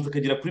yazamutse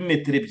akagera kuri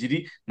metero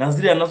 2, na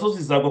ziriya nazo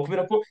zizagwa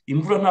kubera ko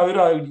imvura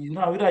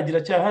ntawe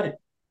iragira cyahari.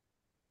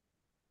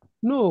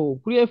 No,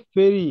 kuri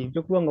FPR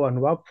byo kuvuga ngo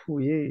abantu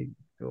bapfuye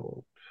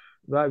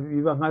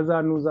biba nka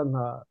za nuza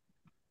nka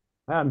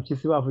aya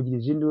mpyisi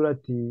bavugirije induru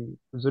ati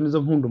izo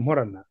nizo mpundu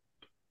mporana.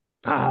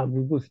 Ntabwo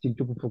rwose ikintu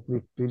cyo gupfa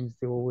kuri FPR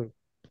se wowe.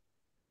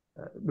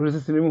 Rwose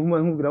sinimo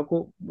nkubwira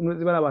ko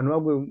bari abantu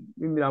baguye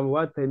b'imirambo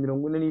bataye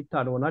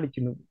 45, ubona hari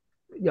ikintu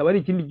yaba ari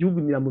ikindi gihugu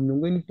imirambo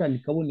 45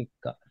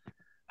 ikaboneka,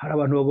 hari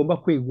abantu bagomba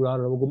kwegura,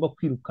 hari abantu bagomba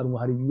kwirukanwa,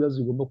 hari ibibazo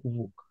bigomba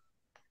kuvuka.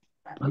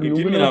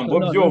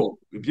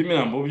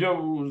 iby'imirambo byo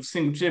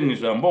singa uciye mu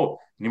ijambo,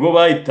 nibo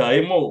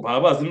bayitayemo,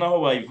 baba bazi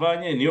n'aho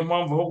bayivanye. niyo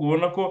mpamvu ahubwo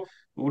ubona ko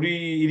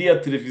iriya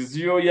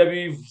televiziyo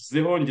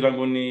yabivuzeho, ngira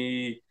ngo ni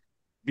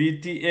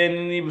BTN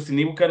niba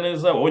sinibuka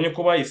neza, wabonye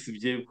ko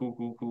bayisibye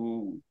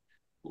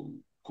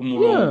ku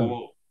murongo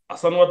Yeah,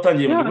 asa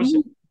n'uwatangiye bundi yeah, bushya.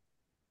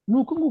 ni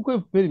uko nguko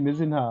FPR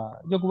imeze, nta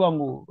byo kuvuga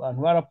ngo abantu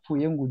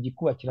barapfuye ngo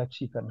igikuba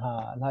kiracika,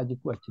 nta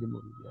gikuba kiri mu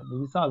bigira, ni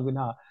ibisanzwe.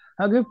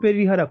 Ntabwo FPR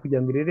iri hariya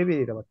kugira ngo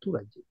ireberere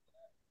abaturage.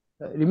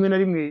 Rimwe na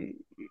rimwe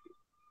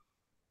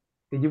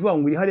ijya ivuga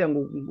ngo iri hariya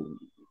ngo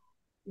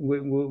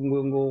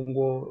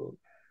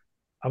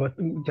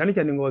cyane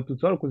cyane ngo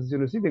abatutsi bakoze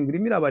jenoside ngo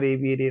irimo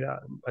irabareberera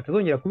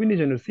batazongera kuba indi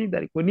jenoside,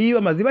 ariko niba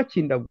amaze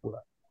bakindagura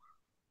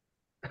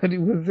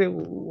bivuze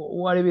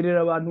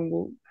wareberera abantu ngo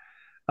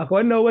akaba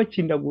ari nabo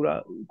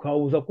bakindagura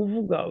ukabuza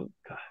kuvuga.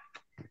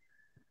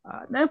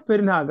 Na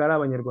FPR ntabwo ari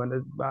abanyarwanda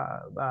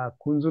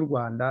bakunze u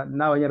Rwanda,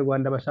 ni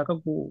abanyarwanda bashaka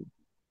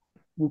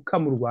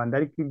gukama u Rwanda,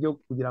 ariko ibyo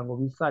kugira ngo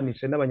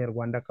bisanishe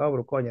n'abanyarwanda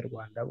akababura ko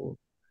abanyarwanda bo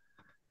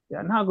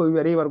ntabwo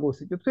bibareba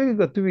rwose. Ibyo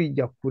twebwe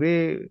tubijya kure,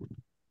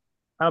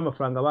 ari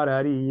amafaranga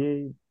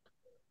barayariye,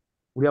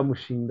 uriya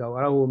mushinga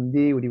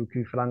warahombye. Uribuka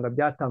ibifaranga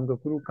byatanzwe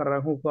kuri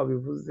Rukarara nk'uko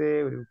babivuze,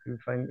 uribuka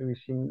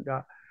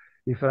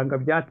ibifaranga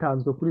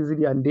byatanzwe kuri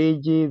ziriya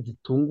ndege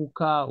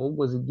zitunguka,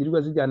 ahubwo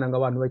zigirirwa zijyana ngo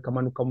abantu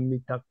bakamanuka mu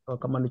mitaka,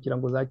 bakamanukira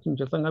ngo za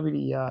Kinshasa nka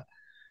biriya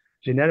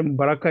General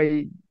Mubaraka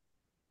yari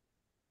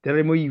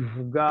arimo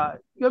yivuga.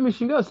 Iyo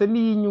mishinga yose ni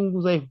iy'inyungu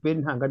za FPR,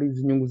 ntabwo ari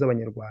iz'inyungu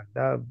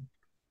z'abanyarwanda.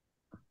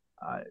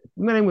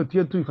 Rimwe na rimwe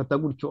tujye tubifata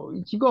gutyo.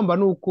 Ikigomba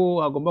ni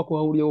uko hagomba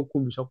kuba uburyo bwo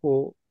kumvisha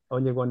ko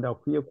abanyarwanda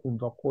bakwiye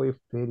kumva ko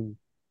FPR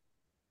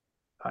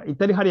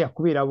itari hariya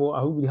kubera bo,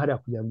 ahubwo iri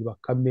hariya kugira ngo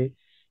ibakame.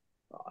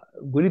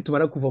 Ubwo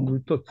nitumara kuva mu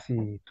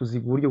bitotsi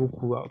tuziga uburyo bwo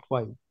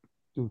kuba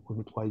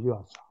ukuntu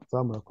twayibaza.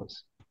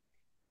 Murakoze.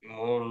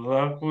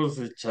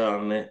 murakoze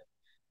cyane.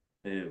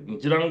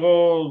 ngira ngo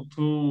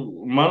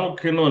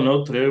tumanuke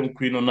noneho turebe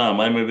uko ino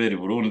nama y'amabere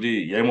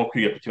Burundi yarimo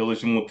kwiga ku kibazo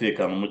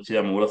cy'umutekano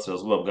mukeya mu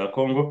burasirazuba bwa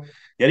Congo.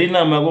 Yari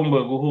inama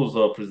yagombaga guhuza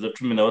abaperezida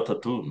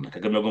 13 na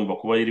Kagame agomba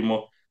kuba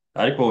yirimo,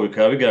 ariko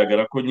bikaba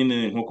bigaragara ko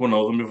nyine nk'uko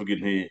nahoze mbivuga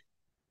nti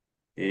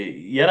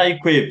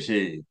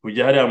yarayikwebye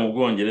kujya hariya mu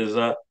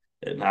Bwongereza.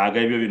 ntabwo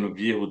ari byo bintu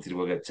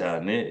byihutirwaga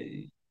cyane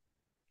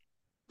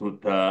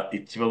kuruta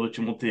ikibazo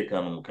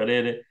cy'umutekano mu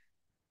karere.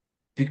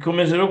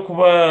 bikomeje no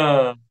kuba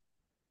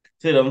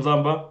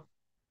iteranzamba.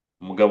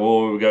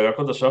 umugabo bigaragara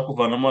ko adashaka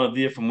kuvanamo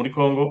RDF muri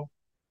Congo,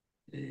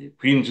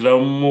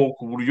 kwinjiramo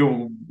ku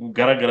buryo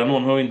bugaragara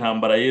noneho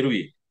intambara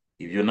yeruye.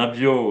 ibyo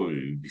nabyo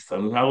bisa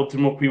nkaho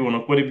turimo kwibona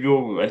ko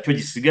aricyo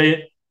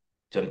gisigaye,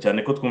 cyane cyane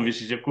ko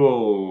twumvishije ko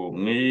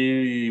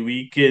muri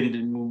weekend,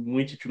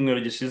 muri iki cyumweru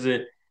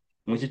gishize,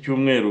 muri iki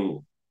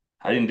cyumweru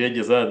hari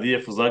indege za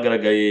RDF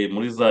zagaragaye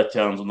muri za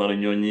Cyanzu na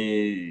Runyonyi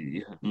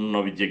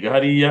na Bigega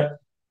hariya,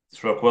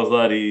 zishobora kuba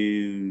zari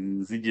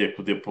zigiye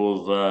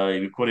kudepoza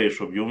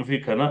ibikoresho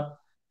byumvikana.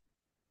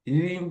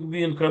 Ibi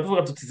bintu tukaba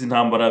tuvuga tuti izi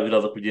ntambara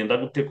biraza kugenda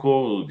gute,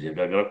 ko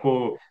bigaragara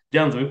ko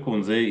byanze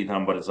bikunze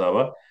intambara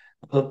izaba.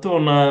 Tukaba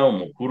tubona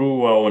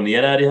umukuru wa ONU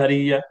yari ari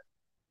hariya,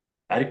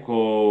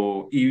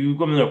 ariko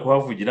ibigomba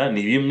kuhavugira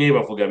ni bimwe,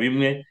 bavuga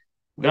bimwe.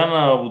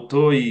 Bwana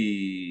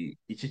Butoyi,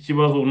 iki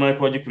kibazo nawe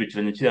kuba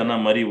gikurikiranye kiriya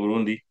nama ari i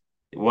Burundi,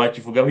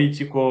 wakivugaho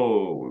iki, ko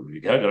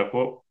bigaragara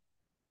ko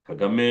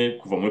Kagame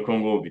kuva muri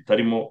Congo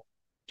bitarimo,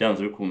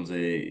 byanze bikunze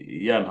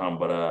ya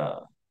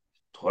ntambara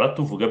tuhora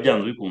tuvuga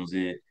byanze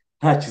bikunze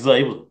nta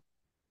kizayibuza.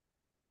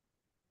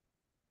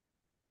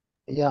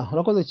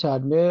 urakoze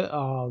cyane.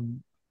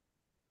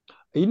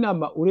 iyi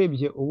nama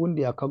urebye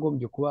ubundi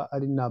yakagombye kuba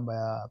ari inama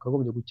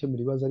yakagombye gukemura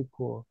ibibazo,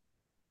 ariko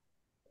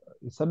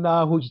bisa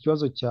naho iki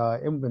kibazo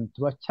cya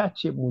M23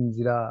 cyaciye mu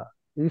nzira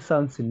iri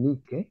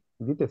sansinike,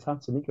 mbyite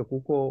sansinike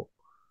kuko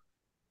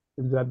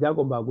inzira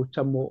byagombaga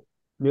gucamo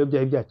niyo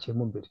byari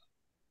byaciyemo mbere.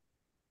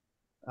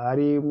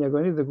 hari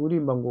umunyarwanda yize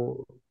kuririmba ngo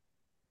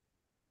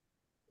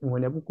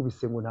inkoni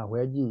yagukubise ngo ntaho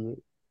yagiye.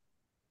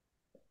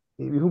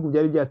 ibihugu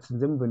byari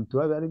byatsinze M23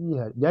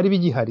 byari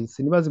bigihari.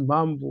 sinibaza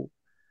impamvu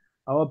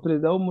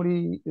abaperezida bo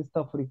muri East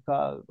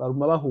Africa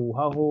baruma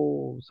bahuhaho,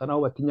 usa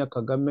naho batinya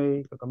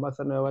Kagame. Kagame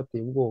asa naho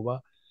bateye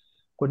ubwoba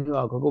ko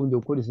ntibakagombye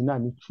gukora izi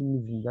nama icumi,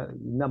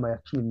 inama ya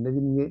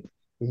 11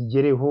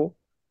 igereho.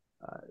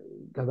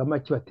 Kagame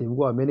akibateye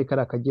ubwoba, amene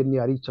kari akageni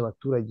arica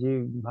abaturage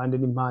impande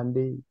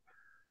n'impande.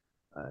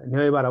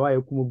 niwe barabaye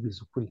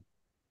kumubwiza ukuri.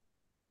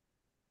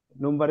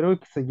 numva rero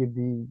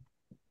Kisegedi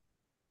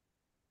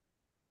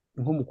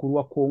nk'umukuru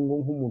wa Kongo,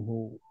 nk'umuntu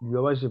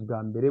bibabaje bwa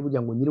mbere,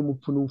 burya ngo nyiri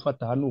umupfu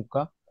n'ufata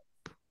hanuka.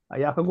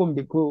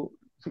 yakagombye ko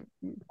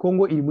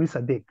Kongo iri muri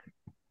SADC,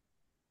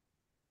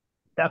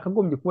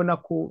 yakagombye kubona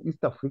ko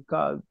East Africa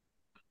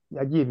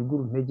yagiye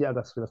bigura intege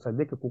agasubira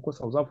SADC, kuko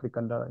South Africa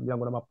ngira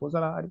ngo n'amapoza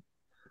arahari,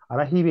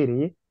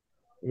 arahibereye.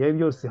 iyo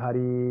byose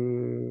hari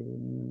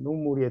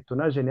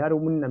n'umuriyetona general wo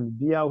muri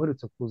Namibia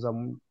uherutse kuza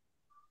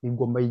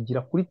igomba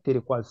yigira kuri tele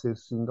kwa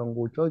sesinga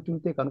ngo ikibazo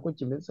cy'umutekano uko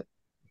kimeze.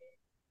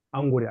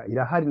 Angola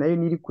irahari nayo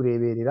niri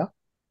kureberera.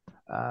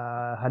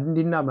 hari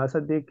indi nama ya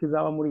SADC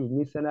izaba muri iyi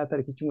minsi na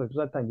tariki cyumweru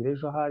tuzatangira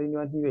ejo, hari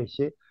niba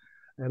ntibeshye.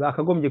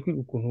 bakagombye kwiga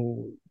ukuntu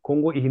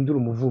Kongo ihindura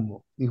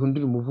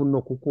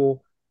umuvuno,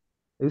 kuko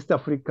East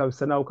Africa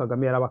bisa naho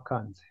Kagame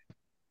yarabakanze.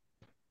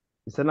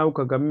 bisa naho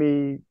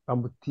Kagame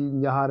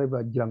bamutinya, hari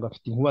bagira ngo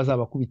afite inkuba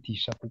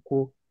zabakubitisha,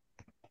 kuko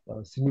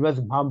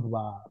sinibaza impamvu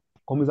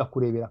bakomeza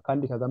kurebera.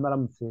 kandi Kagame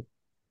aramutse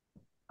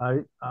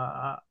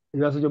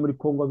ibibazo byo muri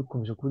Kongo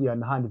bikomeje kuriya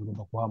n'ahandi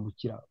bigomba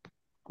kuhambukira,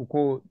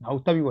 kuko ntawe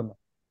utabibona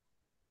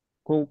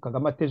ko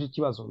Kagame ateje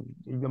ikibazo.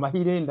 ibyo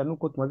mahire wenda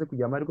nuko tumaze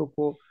kugira amahirwe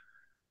ko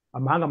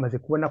amahanga amaze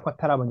kubona ko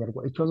atari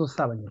abanyarwanda, ikibazo si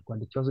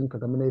abanyarwanda, ikibazo ni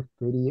Kagame na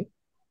FPR ye.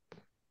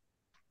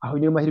 aho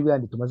niyo mahirwe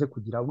yandi tumaze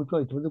kugira, ahubwo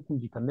ikibazo tumaze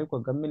kumvikana ariko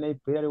Kagame na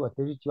FPR ariwe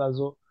wateje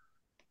ikibazo.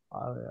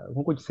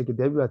 nk'uko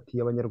Tshisekedi yabivuze ati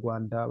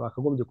abanyarwanda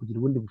bakagombye kugira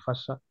ubundi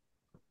bufasha,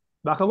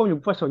 bakagombye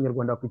gufasha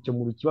abanyarwanda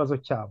bakikemura ikibazo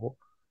cyabo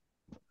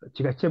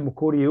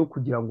kigakemuka, uriyeho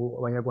kugira ngo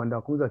abanyarwanda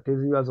bakomeze bateze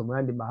ibibazo mu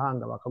yandi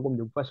mahanga.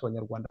 bakagombye gufasha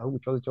abanyarwanda ahubwo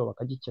ikibazo cyabo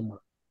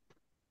bakagikemura.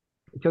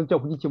 ikibazo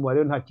cyabo kugikemura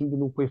rero nta kindi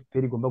ni uko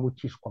FPR igomba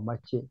gucishwa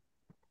make,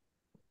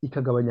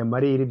 ikagabanya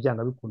amarere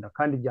byanga bikunda,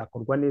 kandi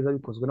byakorwa neza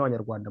bikozwe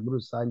n'abanyarwanda muri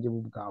rusange bo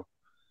ubwabo,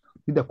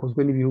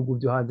 bidakozwe n'ibihugu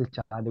byo hanze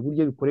cyane.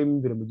 buryo bikoreyemo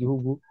imbere mu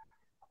gihugu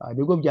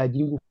nibwo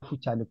byagira ingufu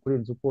cyane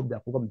kurenza uko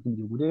byakorwa mu kindi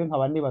gihugu. rero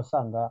nkaba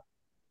nibasanga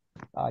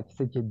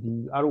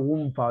Tshisekedi ari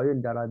uwumva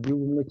wenda radiyo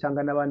Ubumwe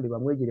cyangwa n'abandi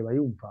bamwegereye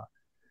bayumva.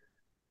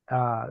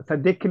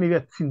 SADC niyo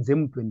yatsinze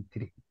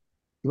M23,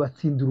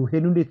 ibatsinda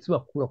uruhenu ndetse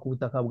bakura ku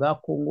butaka bwa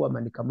Kongo,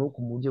 bamanika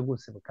amaboko mu buryo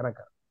bwose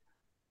bugaragara.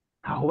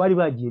 ntaho bari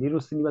bagiye. rero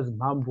sinibaza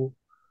impamvu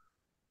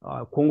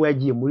Kongo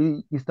yagiye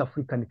muri East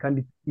African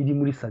kandi iri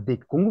muri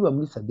SADC. Kongo iba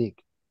muri SADC,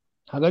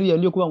 ntabwo ari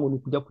iyo kuvuga ngo ni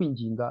ukujya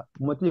kwinginga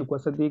mu mategeko ya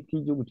SADC.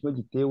 igihugu kimwe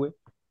gitewe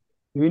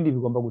ibindi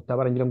bigomba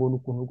gutabara. ngira ngo ni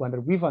ukuntu u Rwanda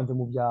rwivanze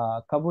mu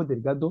bya Cabo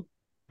Delgado,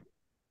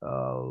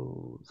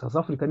 South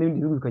Africa n'ibindi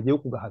bihugu bikagiyeho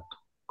ku gahato.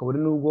 ukabona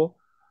nubwo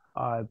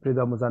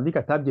perezida wa Mozambique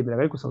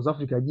atabyemeraga, ariko South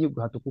Africa yagiye ku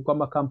gahato kuko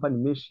amakampani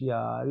menshi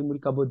ari muri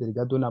Cabo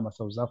Delgado ni ama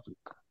South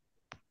Africa.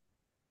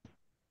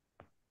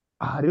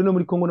 aha rero no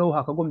muri Congo naho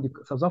hakagombye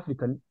South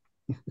Africa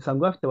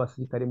isanzwe bafite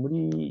abasirikare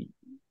muri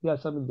ya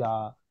shami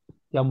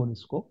rya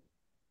MONUSCO.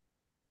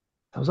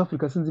 South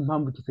Africa sinzi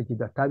impamvu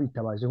Tshisekedi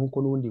atabitabaje,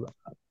 nk'uko n'ubundi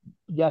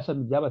rya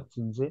shami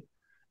ryabatsinze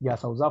rya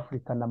South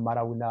Africa na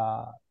Malawi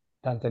na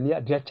Tanzania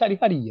riracyari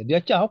hariya,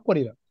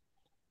 riracyahakorera.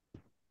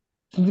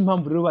 sinzi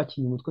impamvu rero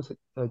bakinye umutwe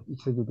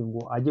Tshisekedi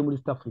ngo ajye muri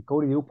East Africa,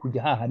 uri yo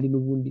kujya hahandi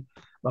n'ubundi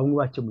bamwe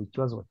bakemuye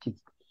ikibazo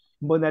bakize.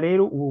 mbona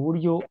rero ubu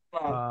buryo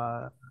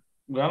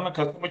bwana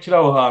Kagame kiri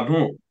aho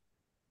hantu,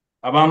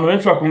 abantu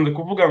benshi bakunze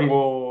kuvuga ngo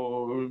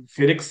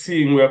Felix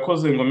ngo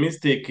yakoze ngo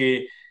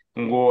mistake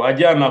ngo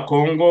ajyana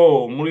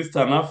Congo muri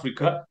Eastern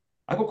Africa,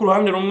 ariko ku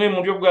ruhande rumwe mu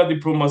buryo bwa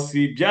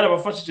diplomasi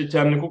byarabafashije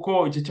cyane,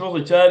 kuko iki kibazo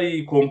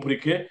cyari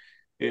komplike.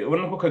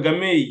 ubona ko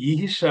Kagame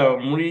yihisha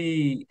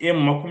muri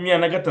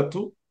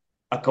M23,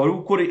 akaba ari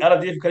gukora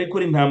RDF ikaba ari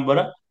gukora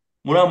intambara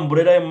muri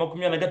amburera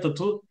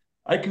M23,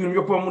 ariko ibintu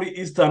byo kuba muri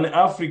Eastern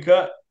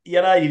Africa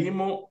yari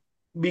ayirimo,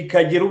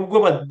 bikagera ubwo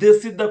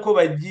badesida ko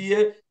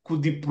bagiye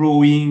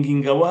kudipurowinga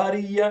ingabo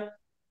hariya,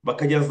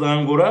 bakajya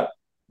zangura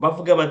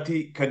bavuga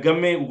bati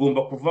Kagame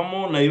ugomba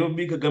kuvamo,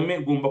 Nairobi Kagame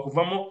ugomba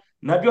kuvamo,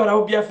 nabyo hari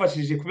aho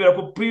byafashije kubera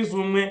ko purize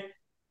umwe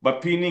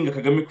bapininga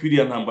Kagame kuri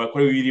iriya ntambara ko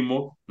ariyo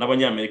irimo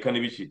n'abanyamerika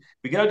n'ibiki,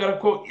 bigaragara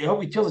ko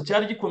ahubwo ikibazo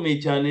cyari gikomeye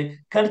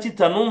cyane kandi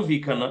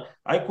kitanumvikana,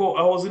 ariko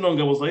aho zino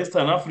ngabo za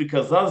Eastern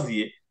Africa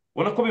zaziye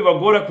ubona ko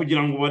bibagora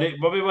kugira ngo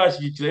babe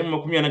bashyigikira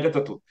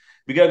M23.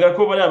 Bigaragara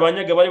ko bariya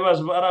banyaga bari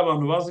baje ari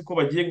abantu bazi ko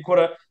bagiye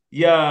gukora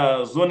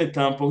ya zone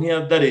tampo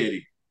nk'iya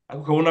Daleri,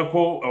 ariko ukabona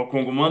ko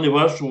abakongomani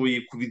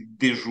bashoboye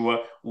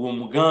kubidejuwa uwo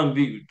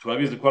mugambi.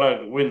 Turabizi ko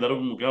wenda ari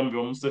umugambi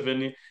wa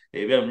Museveni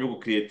bya byo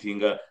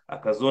gucreatinga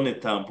akazone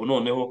tampo,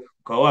 noneho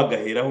ukaba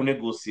wagaheraho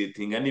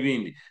negosiyetinga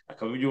n'ibindi,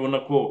 akaba ibyo ubona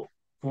ko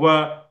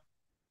kuba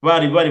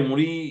bari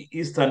muri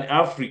Eastern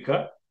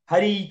Africa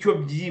hari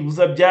icyo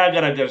byibuza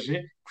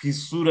byagaragaje ku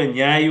isura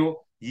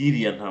nyayo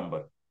y'iriya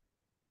ntambara.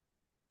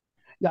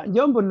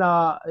 njyewe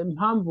mbona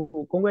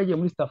impamvu Kongo yagiye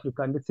muri East Africa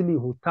ndetse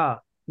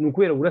nihuta ni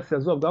ukubera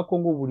uburasirazuba bwa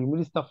Kongo buri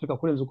muri East Africa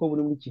kurenza uko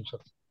buri muri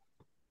Kinshasa.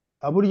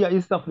 Burya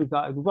East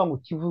Africa ni ukuvuga ngo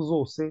Kivu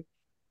zose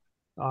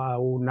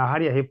na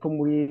hariya hepfo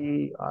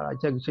muri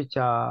cya gice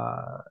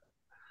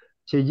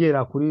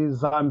cyegera kuri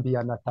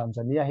Zambia na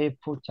Tanzania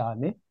hepfo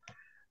cyane,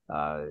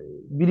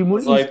 biri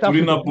muri East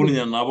turi na Africa.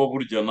 Bunya nabo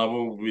burya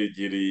nabo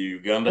begereye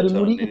Uganda bari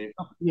muri cyane.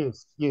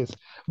 yes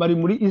bari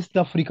muri East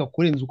Africa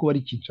kurenza uko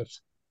bari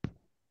Kinshasa.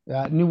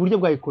 Ni uburyo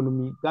bwa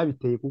ekonomi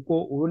bwabiteye,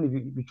 kuko ubona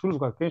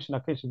ibicuruzwa kenshi na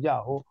kenshi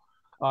byaho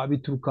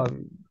bituruka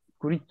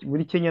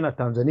muri Kenya na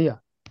Tanzania.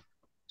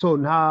 So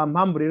nta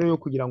mpamvu rero yo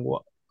kugira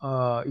ngo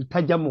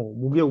itajyamo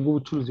mu rwego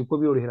rw'ubucuruzi kuko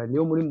birorohera.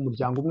 Niyo muri mu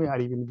muryango umwe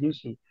hari ibintu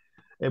byinshi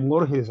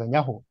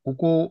mworoherezanyaho,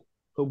 kuko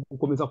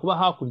gukomeza kuba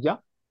hakurya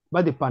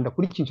badepanda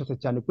kuri Kinshasa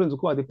cyane kurenza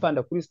uko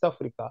badepanda kuri East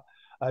Africa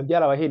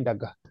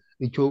byarabahendaga.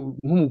 Icyo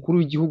nk'umukuru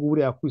w'igihugu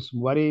buriya yakwise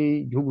umubare,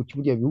 igihugu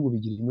cy'uburya ibihugu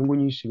bigira inyungu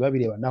nyinshi biba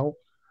birebanaho,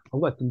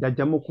 ahubwo ati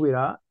ndajyamo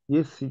kubera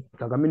yes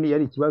Kagame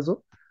yari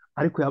ikibazo,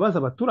 ariko yabaza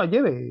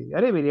abaturage be,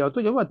 yarebereye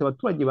abaturage avuga ati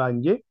abaturage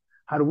banjye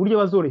hari uburyo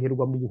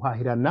bazoroherwa mu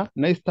guhahirana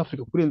na East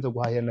Africa kurenza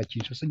guhahirana na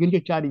Kinshasa. Ibyo nicyo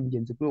cyari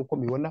ingenzi kuri uko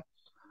mibona,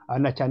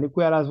 na cyane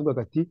ko yari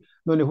avugaga ati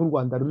noneho u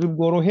Rwanda ruri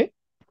bworohe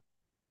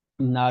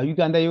na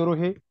Uganda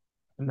yorohe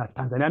na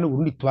Tanzania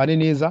n'Uburundi tubane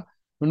neza,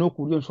 noneho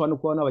ku buryo nshobora no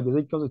kuba nabagezaho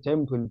ikibazo cya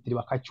M23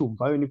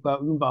 bakacyumva. Ayo niko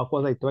yumvaga ko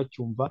bazahita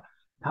bacyumva,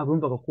 ntabwo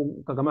yumvaga ko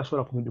Kagame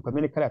ashobora guhinduka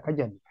mene kariya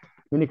kageni.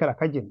 Mene kariya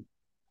kageni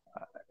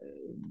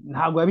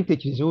ntabwo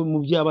yabitekerejeho mu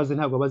byo yabaze,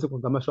 ntabwo abaze ko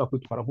Kagame ashobora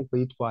kwitwara nk'uko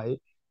yitwaye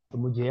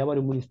mu gihe yaba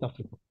ari muri East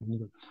Africa.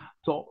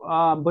 So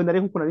mbona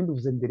rero uko nari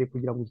mbivuze mbere,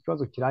 kugira ngo iki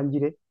kibazo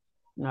kirangire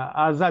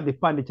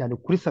azadepande cyane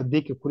kuri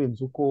SADC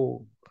kurenza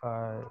uko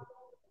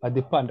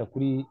adepanda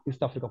kuri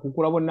East Africa,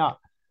 kuko urabona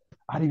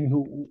hari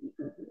ibintu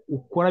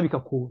ukora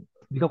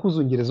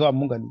bikakuzungereza wa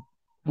mungani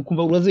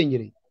ukumva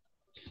urazengereye.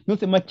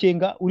 Nose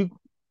Makenga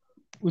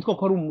witwa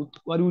ko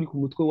wari uri ku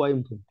mutwe wa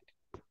M23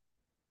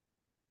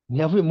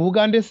 ntiyavuye mu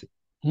Bugande se?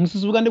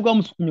 Umusizi Bugande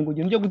bwamusukumye ngo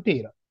ujye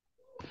gutera,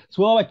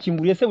 si wowe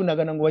wabakimburiye se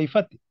Bunagana ngo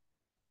bayifate?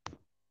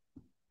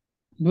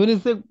 none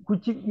se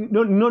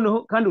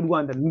noneho kandi u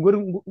Rwanda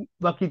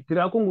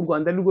bakitira ko ngo u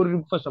Rwanda nirwo ruri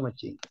gufasha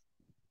Makenga,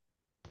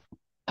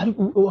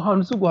 ariko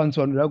ahantu si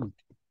guhansobanurira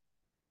gute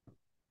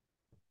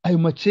ayo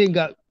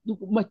Makenga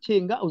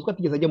uziko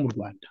atigeze ajya mu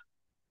Rwanda,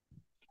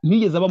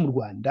 ntiyigeze aba mu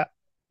Rwanda.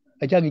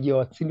 Ajyaga igihe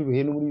watsinda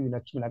uruhenu muri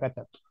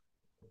 2013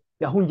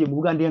 yahungiye mu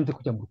Bugande, yanze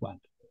kujya mu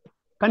Rwanda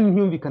kandi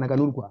ntiyumvikanaga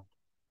n'u Rwanda.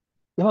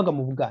 Yabaga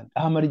mu Bugande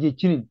ahamara igihe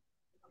kinini.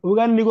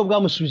 Ubugande nibwo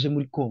bwamusubije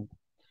muri Kongo,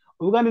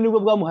 Ubugande nibwo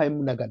bwamuhaye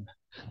Munagana,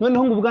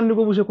 noneho ngo Ubugande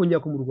nibwo buje kongera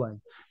kumurwanya.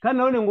 Kandi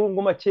none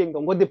ngo Makenga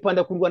ngo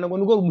depanda ku Rwanda ngo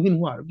nibwo rumuha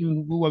intwaro.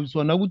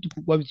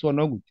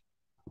 Wabisobanura gute?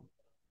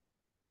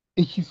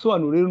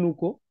 Ikisobanuro rero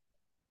nuko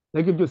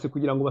nabyo byose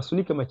kugira ngo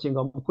basunike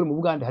Makenga mukuru mu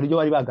Bugande hari ibyo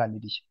bari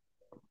baganiriye,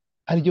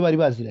 hari ibyo bari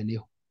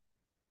baziranyeho.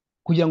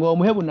 Kugira ngo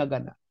bamuhe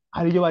Bunagana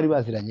hari ibyo bari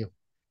baziranyeho,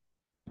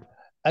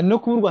 no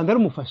kuba u Rwanda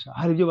rumufasha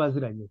hari ibyo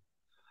baziranyeho.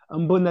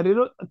 Mbona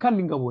rero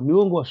kandi ingabo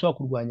niwo ngo bashobora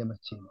kurwanya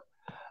Makenga.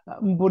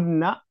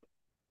 Mbona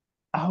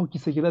aho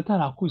Kisekedi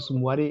atarakubise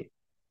umubare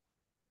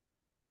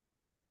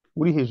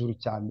uri hejuru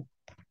cyane,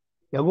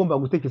 yagomba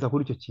gutekereza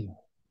kuri icyo kintu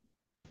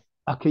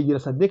akegera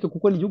SADC,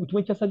 kuko ni igihugu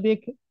kimwe cya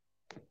SADC.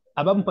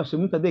 Abamufashe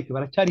muri SADC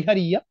baracyari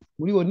hariya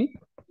muri ONU,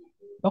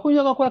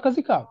 bakongera bagakora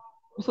akazi kabo.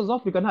 South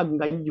Africa ntabwo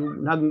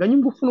inganya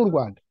ingufu n'u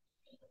Rwanda,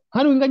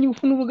 ntabwo inganya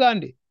ingufu n'u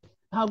Bugande.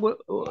 Ntabwo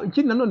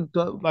ikindi nanone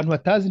abantu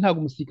batazi, ntabwo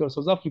umusirikare wa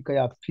South Africa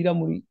yapfira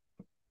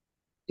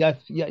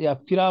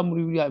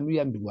muri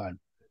ya mirwano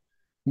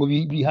ngo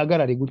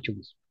bihagarare gutyo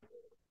gusa.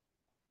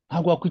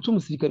 Ntabwo wakwica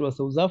umusirikare wa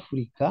South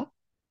Africa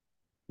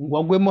ngo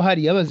agwemo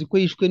hariya bazi ko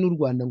yishwe n'u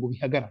Rwanda ngo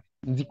bihagarare.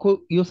 Nzi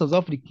ko iyo South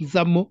Africa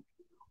izamo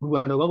u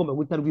Rwanda rwagomba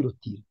guhita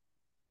rwirotira,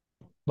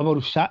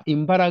 babarusha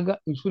imbaraga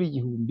inshuro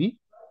 1000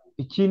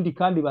 ikindi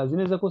kandi bazi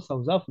neza ko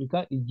South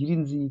Africa igira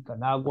inzika,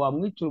 ntabwo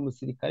wamwicira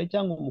umusirikare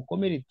cyangwa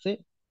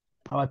umukomeretse.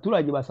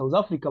 Abaturage ba South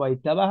Africa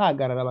bahita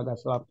bahagarara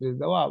bagasaba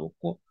perezida wabo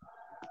ko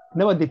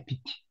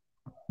n'abadepite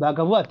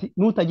bakavuga ati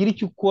nutagira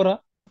icyo ukora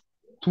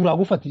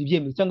turagufatira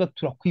ibyemezo cyangwa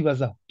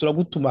turakwibazaho,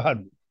 turagutuma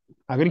hano.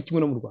 Ntabwo ari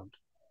kimwe no mu Rwanda.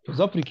 South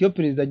Africa iyo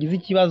perezida agize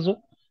ikibazo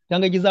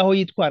cyangwa agize aho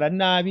yitwara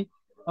nabi,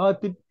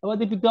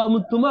 abadepite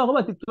bamutuma bakavuga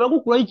bati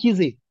turagukuraho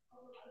icyizere,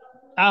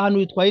 aha hantu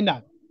witwaye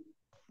nabi.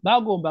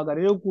 Bagombaga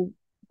rero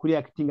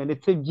kureakitinga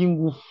ndetse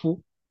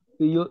by'ingufu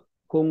iyo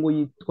Kongo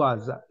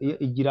yitwaza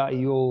igira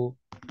iyo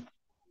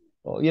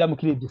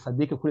iramukiriye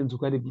sadeke kurenza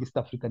uko yarebye East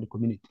African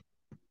Community.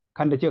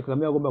 Kandi ndakeka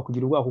Kagame agomba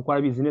kugira ubwoba kuko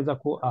arabizi neza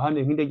ko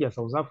ahane nk'indege ya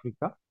South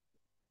Africa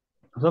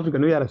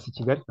nayo yarasi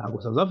Kigali,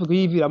 ntabwo South Africa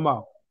yiviramo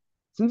aho.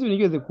 Sinzi ibintu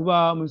bigeze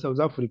kuba muri South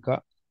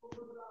Africa,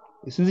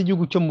 sinzi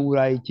igihugu cyo mu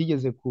Burayi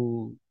kigeze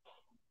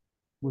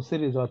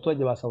gusereza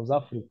abaturage ba South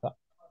Africa,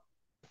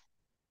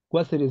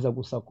 kubasereza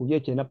gusa ku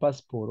byerekeye na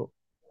pasiporo.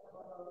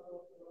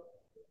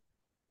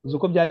 Uzi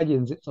uko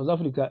byagenze? South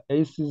Africa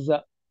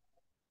yahisiza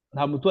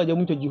nta muturage wo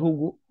muri icyo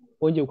gihugu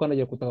wongeye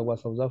gukandagira ku butaka bwa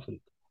South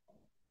Africa.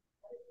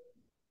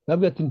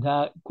 Babwira ati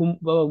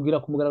bababwira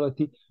ku mugaragaro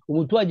ati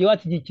umuturage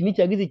wacu iki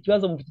n'iki yagize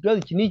ikibazo, mufite ikibazo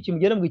iki n'iki,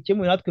 mugende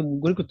mugikemure natwe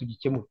mugore ko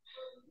tugikemure.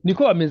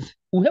 Niko bameze.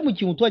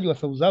 Uhemukiye umuturage wa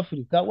South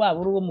Africa, waba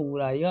uri uwo mu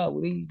Burayi, waba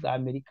uri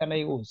Amerika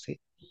nayo hose,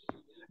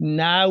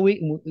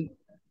 nawe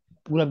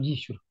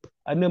urabyishyura.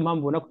 Ari niyo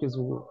mpamvu ubona kugeza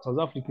ubu South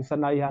Africa isa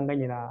naho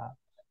ihanganye na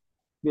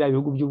biriya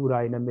bihugu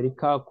by'Uburayi na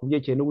Amerika ku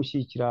byerekeye no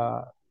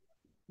gushyigikira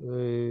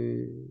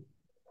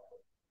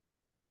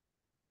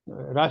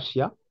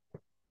Russia.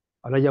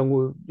 Aragira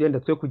ngo yenda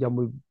twe kujya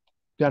mu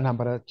bya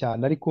ntambara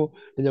cyane, ariko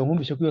ndagira ngo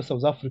nkumvishe ko iyo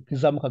South Africa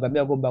izamuka Kagame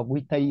agomba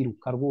guhita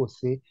yiruka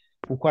rwose,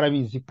 kuko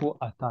arabizi ko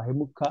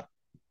atahemuka,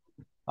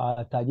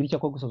 atagira icyo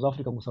akora South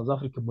Africa ngo South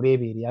Africa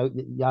murebere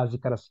yazi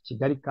karasa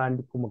Kigali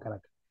kandi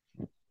kumugaragara.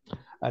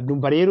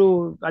 Ndumva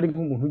rero ari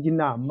nk'umuntu ujya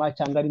inama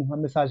cyangwa ari nka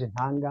message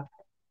ntanga,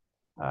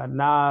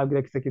 na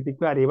Kisekedi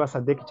ko yareba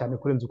sadeke cyane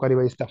kurenza uko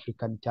areba East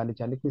African, cyane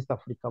cyane ko East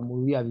Africa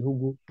muri ya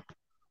bihugu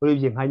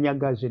urebye nka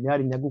Nyaga,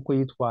 General Nyaga uko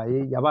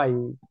yitwaye, yabaye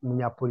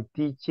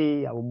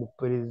umunyapolitike, aba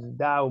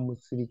umuperezida,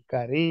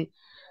 umusirikare,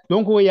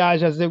 donc we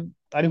yaje aze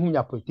ari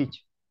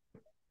nk'umunyapolitike,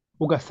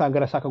 ugasanga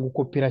arashaka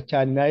gukopera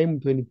cyane na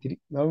M23,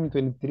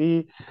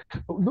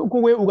 donc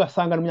we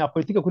ugasanga ari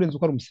umunyapolitike kurenza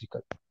uko ari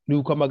umusirikare. Ni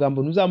uko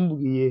amagambo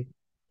ntuzamubwiye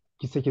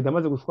Kisekedi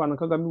amaze gushwana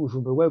Kagame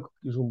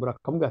Bujumbura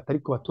akamubwira ati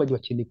ariko abaturage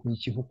bakeneye kugira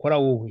ikintu ukora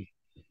wowe.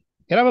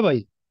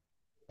 Yarababaye.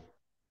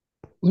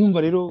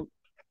 Urumva rero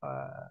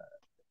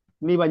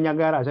niba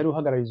Nyaga yaraje ari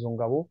uhagarara izo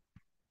ngabo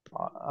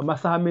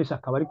amasaha menshi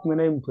akaba ari kumwe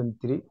na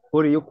M23,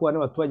 ore yo kuba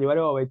n'abaturage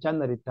bari babaye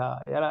cyane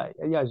leta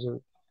yaje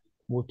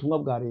mu butumwa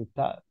bwa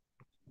leta,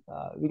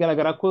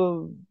 bigaragara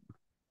ko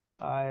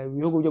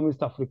ibihugu byo muri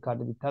East Africa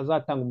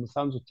bitazatanga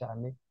umusanzu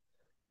cyane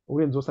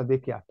urenze uwo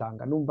sadeke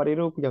yatanga. Numva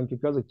rero kugira ngo icyo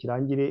kibazo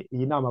kirangire,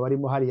 iyi nama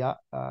barimo hariya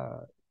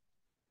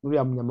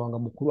n'uriya munyamabanga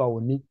mukuru wa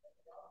ONU,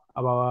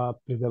 aba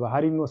perezida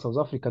bahari no South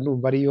Africa,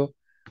 ndumva ariyo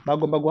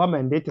bagomba guha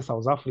mandate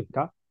South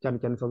Africa, cyane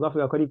cyane South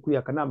Africa ko ari kuri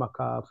akanama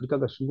ka Afurika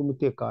gashinzwe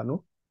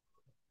umutekano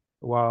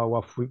wa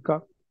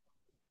Afurika,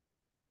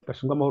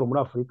 gashinzwe amahoro muri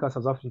Afurika.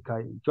 South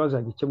Africa ikibazo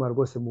yagikemura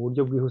rwose mu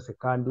buryo bwihuse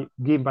kandi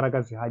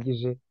bw'imbaraga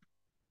zihagije,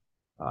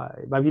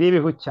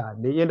 babirebeho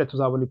cyane. Yenda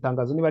tuzabona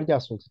itangazo niba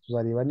ryasohotse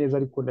tuzareba neza,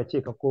 ariko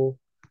ndakeka ko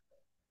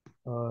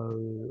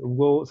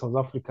ubwo South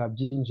Africa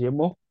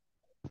byinjiyemo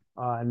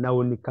na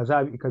ONU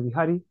ikaba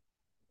ihari,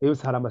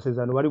 yose hari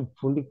amasezerano bari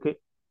bupfundike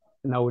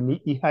na ONU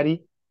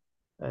ihari,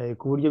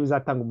 ku buryo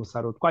bizatanga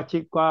umusaruro.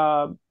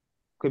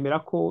 Twemera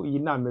ko iyi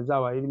nama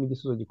izaba irimo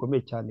igisubizo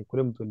gikomeye cyane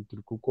kuri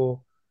M23,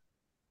 kuko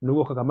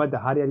nubwo Kagame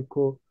adahari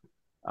ariko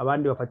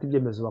abandi bafata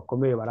ibyemezo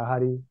bakomeye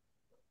barahari.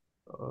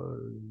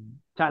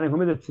 Cyane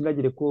nkomeze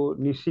tsindagire ko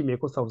nishimiye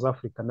ko South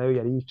Africa nayo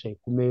yari yicaye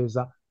ku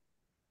meza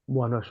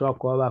mu bantu bashobora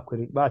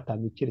kuba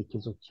batanga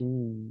icyerekezo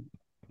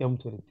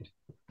M23.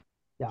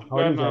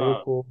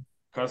 Bwana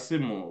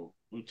Kasimu,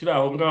 ukiri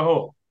aho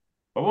ngaho,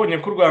 wabonye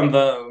ko u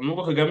Rwanda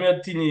nubwo Kagame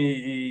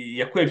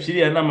yakwepye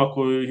iriya nama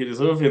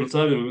koherezaho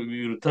Vincent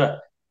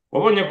Biruta,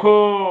 wabonye ko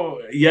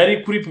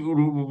yari kuri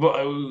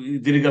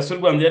delegation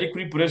y'u Rwanda yari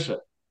kuri pressure.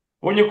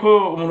 Wabonye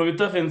ko umuntu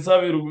bita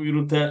Vincent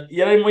Biruta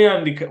yarimo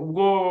yandika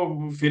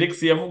ubwo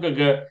Felix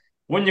yavugaga,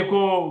 wabonye ko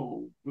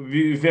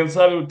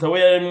Vincent Biruta we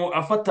yarimo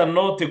afata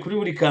note kuri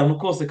buri kantu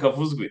kose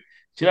kavuzwe.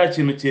 Kiriya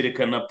kintu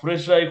cyerekana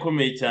pressure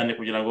ikomeye cyane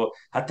kugira ngo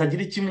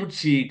hatagira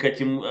ikimucika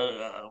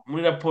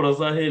muri raporo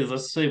azahereza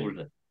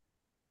sebuja.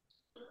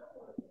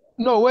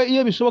 No, we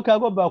iyo bishoboka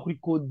yagomba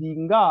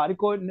kurikodinga,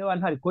 ariko niba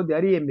nta rekodi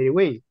yari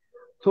yemerewe,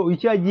 so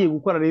icyo yagiye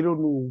gukora rero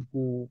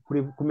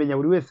ni kumenya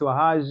buri wese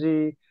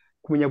wahaje,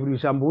 kumenya buri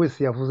jambo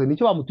wese yavuze.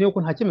 Nicyo bamutumye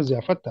ko nta cyemezo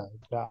yafata,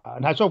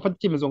 ntashobora gufata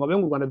icyemezo ngo abe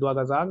mu Rwanda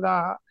duhagaze aha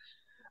ngaha,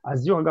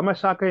 azi iyo Kagame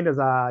ashaka yenda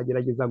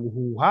azagerageza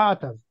guhuha,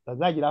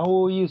 atazagira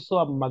aho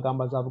yisoba mu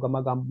magambo, azavuga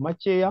amagambo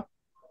makeya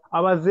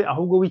abaze,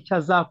 ahubwo w'icyo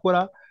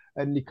azakora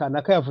ni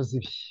kanaka yavuze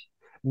ibi,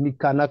 ni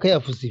kanaka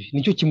yavuze ibi,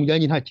 nicyo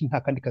kimujyanye,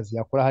 nta kandi kazi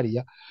yakora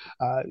hariya.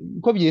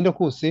 Uko bigenda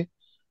kose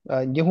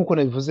njye nk'uko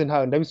nabivuze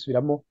nta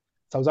ndabisubiramo.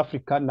 South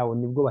Africa nawo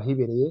nibwo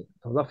bahibereye.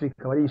 South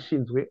Africa bari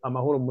ishinzwe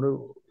amahoro muri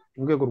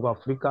mu rwego rwa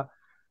Afurika.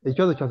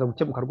 Ikibazo cyaza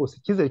gukemuka rwose,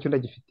 icyizere cyo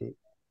ndagifite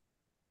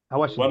nta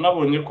washidikanya.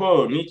 wanabonye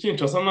ko ni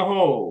Kinshasa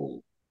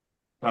naho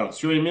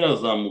tansiyo irimo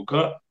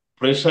irazamuka,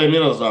 puresha irimo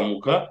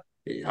irazamuka,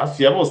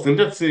 hafi ya bose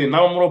ndetse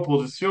n'abo muri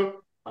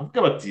opozisiyo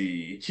bavuga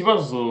bati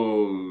ikibazo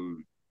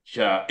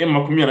cya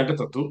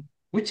M23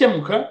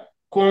 gukemuka,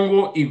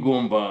 Kongo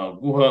igomba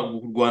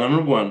kurwana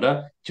n'u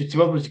Rwanda, icyo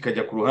kibazo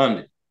kikajya ku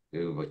ruhande.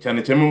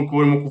 Cyane cyane nk'uko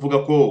barimo kuvuga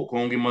ko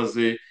Kongo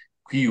imaze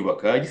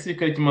kwiyubaka,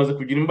 igisirikare kimaze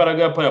kugira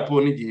imbaraga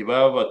parapo n'igihe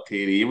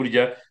babatereye,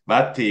 burya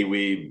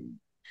batewe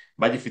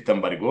bagifite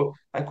ambargo,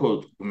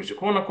 ariko dukomeje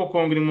kubona ko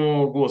Kongo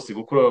irimo rwose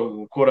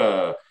kugura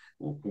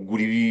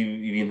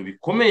ibintu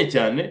bikomeye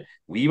cyane,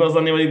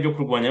 wibaza niba ari ibyo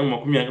kurwanya mu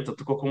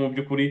 23 koko. Mu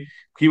by'ukuri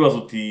kwibaza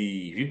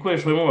uti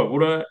ibikoresho barimo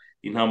bagura,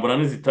 intambara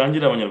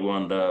nizitangira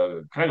abanyarwanda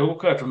kariya gahugu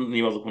kacu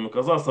nibaza ukuntu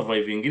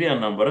kazasavayivinga iriya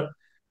ntambara,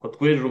 ko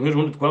tw'ejo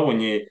bundi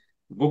twabonye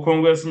ubwo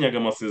Kongo yasinyaga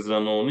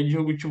amasezerano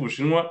n'igihugu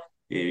cy'Ubushinwa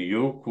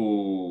yo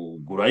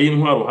kugurayo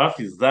intwaro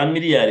hafi za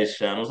miliyari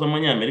 5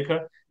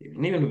 z'amanyamerika.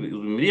 N'ibintu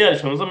miliyari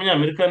 5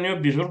 z'amanyamerika niyo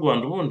bije y'u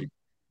Rwanda. Ubundi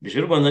bije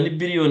y'u Rwanda ni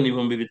biliyoni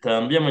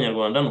 500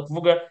 by'amanyarwanda, ni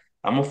ukuvuga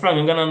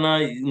amafaranga angana na,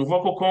 ni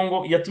ukuvuga ko Kongo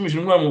yatumije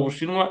intwaro mu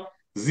Bushinwa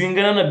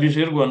zingana na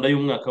bije y'u Rwanda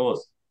y'umwaka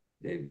wose.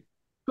 Eh,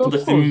 Of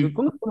course, tudashyizemo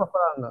Kongo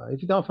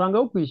ifite amafaranga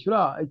yo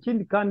kwishyura.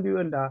 Ikindi kandi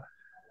wenda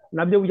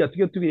nabyo burya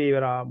tujye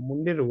tubirebera mu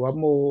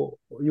ndorerwamo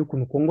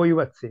y'ukuntu Kongo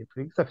yubatse.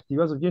 Felix afite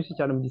ibibazo byinshi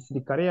cyane mu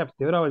gisirikare,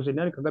 afite rero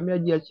abajenerali Kagame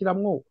yagiye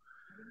ashyiramo.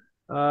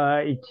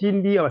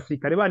 Ikindi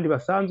abasirikare bandi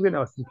basanzwe ni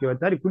abasirikare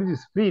batari kuri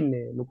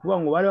disipurine, ni ukuvuga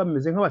ngo bari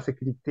bameze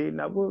nk'abasekirite.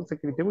 Nabwo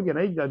sekirite burya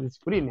nayo igira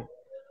disipurine,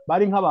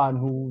 bari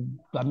nk'abantu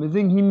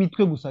bameze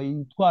nk'imitwe gusa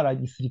itwara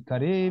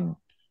gisirikare.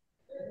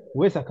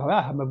 Wese akaba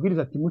yaha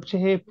amabwiriza ati muce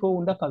hepfo,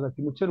 undi akaza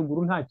ati muce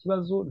ruguru, nta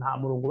kibazo, nta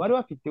murongo bari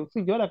bafite.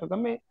 Usibye bariya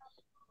Kagame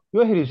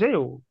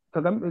yoherejeyo,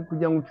 Kagame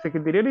kugira ngo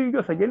Tshisekedi rero ibi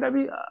byose agenda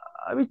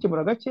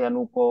abikemura gakeya,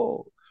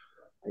 nuko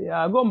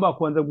yagomba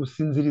kubanza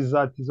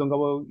gusinziriza ati izo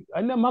ngabo.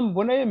 ari nayo mpamvu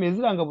ubona yemeye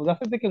ziriya ngabo za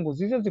FEDEC ngo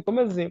zize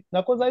zikomeze,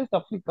 nako za East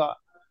Africa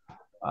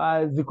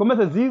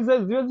zikomeze zize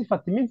zibe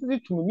zifata iminsi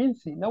zicuma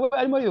iminsi. Nawe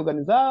arimo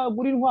yiyoganiza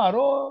gura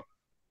intwaro,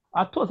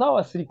 atoza abo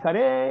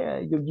basirikare.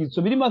 Ibyo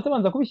byitso birimo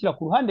abanza kubishyira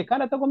ku ruhande,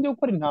 kandi atagombye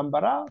gukora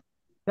intambara,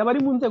 yaba ari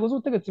mu nzego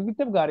z'ubutegetsi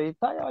bwite bwa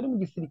leta, yaba ari mu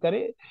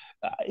gisirikare.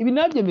 Ibi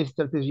nabyemeye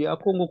strategy ya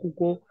Kongo,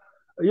 kuko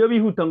iyo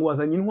bihuta ngo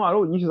bazanye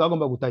intwaro nyinshi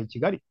zagomba gutaha i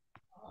Kigali,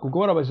 kuko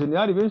bari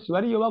abajenerali benshi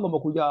bariyo bagomba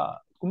kujya,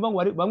 twumva ngo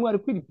bamwe bari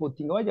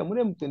kwiripotinga bajya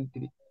muri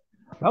M23,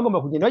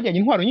 bagomba kugenda bajyanye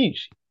intwaro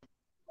nyinshi.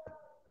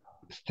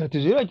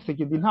 Strategy ya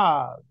Tshisekedi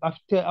nta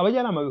afite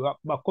abajyanama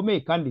bakomeye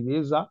kandi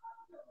beza.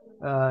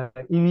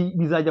 Ibi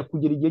bizajya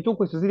kugera igihe cyo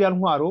kwesa ziriya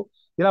ntwaro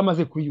yari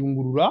amaze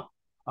kuyungurura,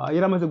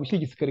 yari amaze gushyira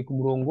igisirikare ku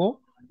murongo,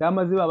 yari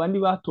amaze babandi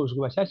batojwe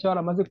bashyashya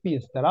baramaze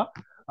kwiyesitara.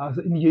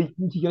 Igihe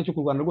nikigera cyo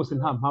kurwana rwose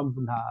nta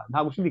mpamvu, nta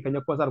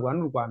gushidikanya ko bazarwana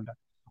n'u Rwanda,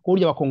 kuko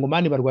burya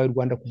abakongomani barwaye u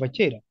Rwanda kuva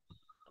kera.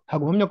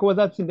 Ntabwo mpamya ko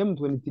bazatsinda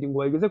M23 ngo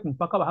bageze ku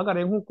mupaka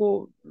bahagarare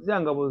nk'uko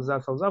ziriya ngabo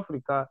za South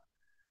Africa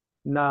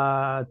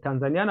na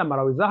Tanzania na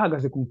Malawi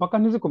zahagaze ku mupaka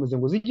ntizikomeze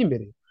ngo zijye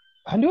imbere.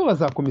 Aha nibo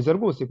bazakomeza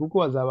rwose, kuko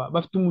bazaba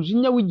bafite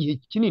umujinya w'igihe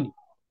kinini,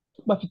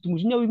 bafite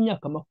umujinya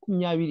w'imyaka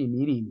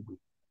 27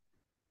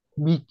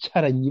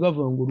 bicaranye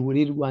bavuga ngo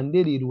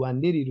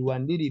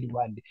Rwanderi,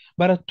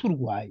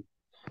 baraturwaye.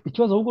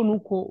 Ikibazo ahubwo ni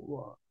uko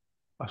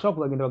bashobora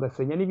kuzagenda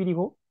bagasenya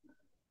n'ibiriho.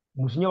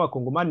 Umujinya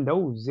w'abakongomani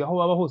ndawuzi, aho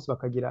baba hose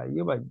bakagera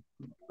iyo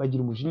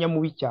bagira umujinya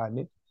mubi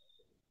cyane.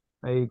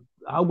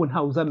 Ahubwo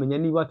ntawe uzamenya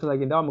niba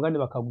batazagenda bamugane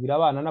bakabwira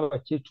abana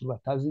n'abakecuru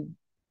batazi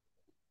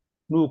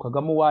n'uwo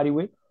Kagame uwo ari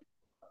we.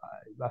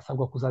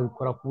 Basabwa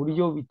kuzabikora ku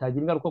buryo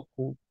bitagira ingaruka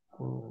ku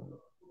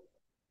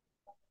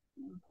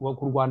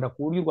Rwanda,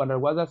 ku buryo u Rwanda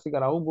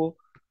rwazasigara ahubwo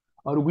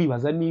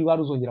rwibaza niba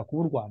ruzongera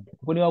kuba u Rwanda,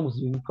 kuko niba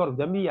baguze ibitwaro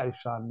bya miliyari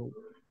 5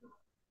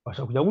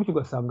 bashaka kujya gutyo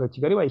ugasanga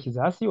Kigali bayishyize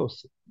hasi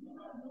yose,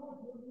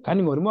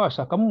 kandi ngo barimo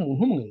bashakamo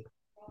umuntu umwe.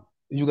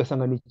 Ibyo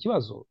ugasanga ni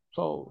ikibazo.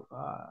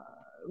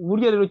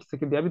 Uburyo rero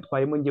Tshisekedi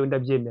yabitwayemo ngewe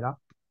ndabyemera.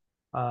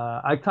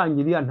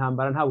 Atangira iriya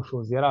ntambara nta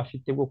bushobozi yari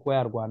afite bwo kuba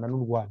yarwana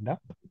n'u Rwanda.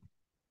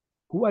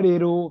 Kuba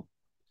rero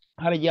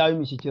haragiye habaho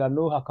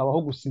imishyikirano,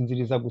 hakabaho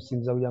gusinziriza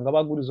kugira ngo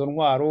abagura izo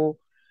ntwaro,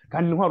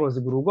 kandi intwaro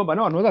zigura ugomba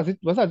n'abantu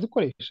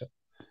bazazikoresha.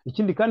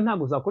 Ikindi kandi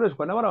ntabwo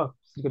zakoreshwa n'abari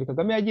abasirikare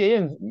Kagame yagiye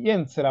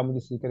yensera mu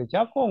gisirikare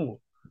cya Kongo.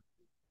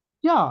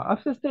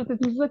 Afite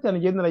strategy nziza cyane,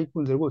 igenda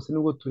narayikunze rwose.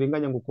 Nubwo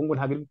turenganya ngo Kongo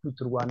ntabwo iri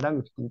gukubita u Rwanda ngo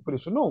ifite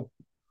ibikoresho, no.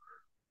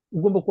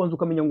 Ugomba kubanza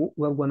ukamenya ngo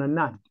urarwana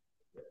nande,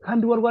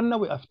 kandi uwarwana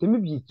nawe afitemo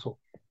ibyitso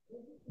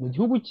mu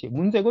gihugu cye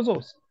mu nzego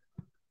zose.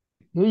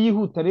 Iyo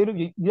yihuta rero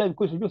biriya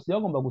bikoresho byose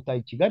byagomba gutaha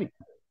i Kigali.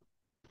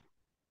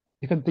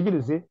 Reka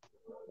dutegereze,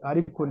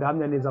 ariko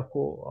ndahamya neza ko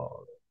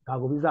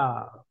ntabwo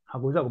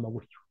bizagomba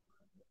gutyo.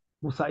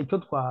 Gusa icyo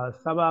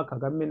twasaba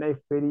Kagame na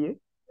FPR ye,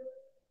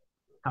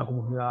 ntabwo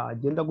umuntu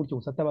yagenda gutyo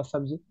gusa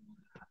atabasabye.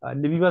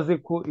 Nibibaze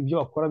ko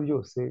ibyo bakora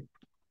byose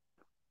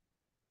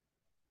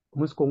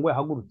umunsi Kongo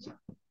yahagurutse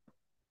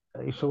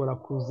ishobora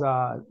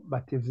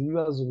kuzabateza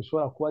ibibazo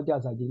bishobora kuba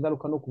byazagira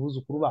ingaruka no ku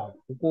buzukuru babo,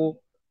 kuko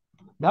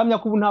ndahamya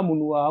ko ubu nta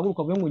muntu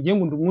wahaguruka avuga ngo ngiye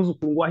ngo ndi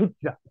umwuzukuru ngo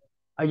wahitira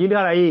agende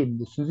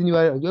harayemye, sinzi niba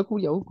agiye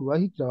kuburya abuzukuru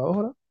bahitira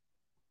babahora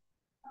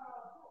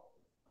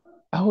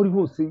aho uri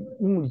hose,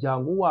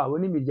 n'umuryango wabo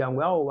n'imiryango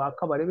yabo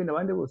bakabarebe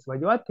n'abandi bose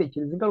bajya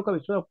batekereza ingaruka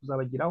bishobora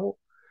kuzabagiraho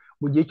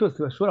mu gihe cyose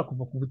bashobora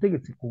kuva ku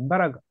butegetsi ku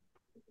mbaraga,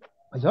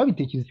 bajya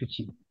babitekereza icyo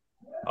kintu.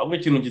 ahubwo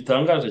ikintu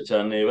gitangaje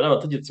cyane bariya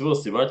bategetsi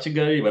bose ba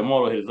Kigali barimo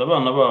borohereza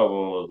abana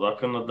babo za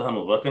Canada,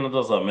 hano za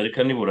Canada, za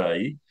Amerika n'i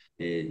Burayi.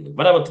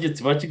 Bariya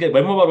bategetsi ba Kigali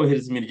barimo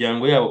barohereza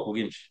imiryango yabo ku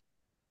bwinshi.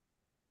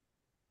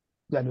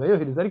 Yani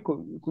bayohereza,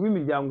 ariko kuba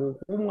imiryango,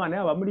 kuba umwana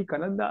yaba muri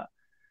Canada,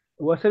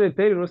 uwa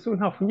senateri Rosi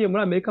ntafungiye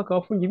muri Amerika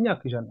akaba afungiye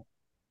imyaka 100,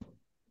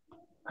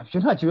 ibyo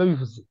ntacyo biba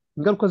bivuze,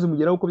 ingaruka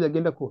zimugeraho uko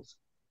byagenda kose.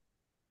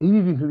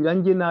 Ibi bintu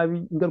birangiye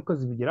nabi, ingaruka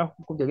zibigeraho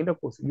uko byagenda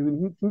kose. Ibyo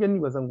bintu sinjya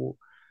nibaza ngo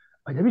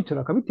bajya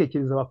bicara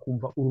bakabitekereza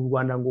bakumva uru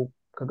Rwanda ngo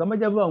Kagame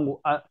ajya avuga ngo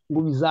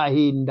ngo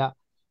bizahenda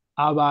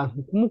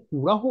abantu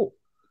kumukuraho,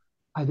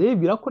 ajya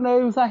yibwira ko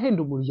nawe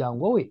bizahenda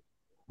umuryango we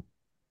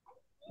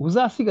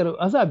uzasigara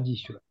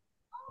azabyishyura.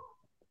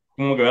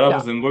 Umugabo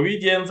yaravuze ngo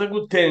bigenze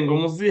gute, ngo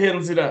muzihe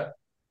nzira.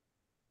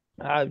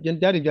 Ibyo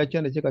byari ibya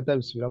cyane cyeka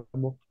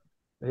atabisubiramo,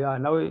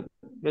 nawe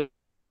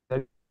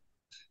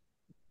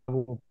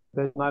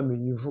mwami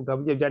yivuga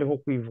burya byari nko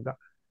kwivuga,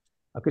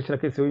 akenshi na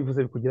kenshi iyo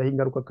wivuze bikugiraho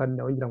ingaruka, kandi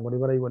nawe ngira ngo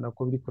niba arabibona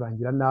ko biri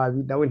kurangira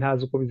nabi, nawe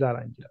ntazi uko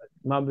bizarangira.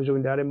 Impamvu ejo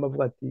bundi yarimo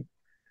avuga ati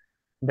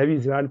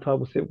ndabizi bari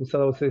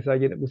gusaba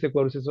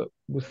gusekura ruseso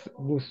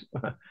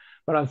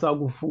baransaba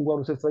gufungwa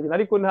rusesabagina,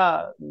 ariko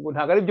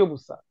ntabwo ari byo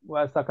gusa,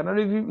 wasaka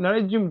na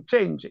regime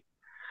change.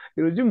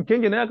 Regime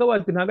change nayo akavuga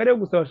ati ntabwo ariyo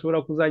gusa,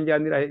 bashobora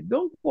kuzanjyanira he.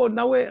 Donc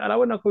nawe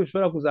arabona ko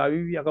bishobora kuzaba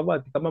bibi, akavuga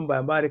ati kama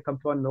mbaye mbare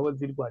kampani nabo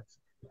zirwatse,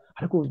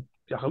 ariko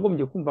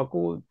yakagombye kumva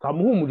ko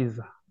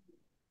twamuhumuriza,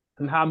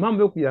 nta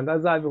mpamvu yo kugira ngo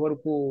azabeho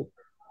ariko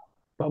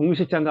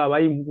bamwishe cyangwa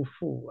abaye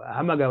ingufu.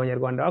 Ahamagara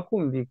abanyarwanda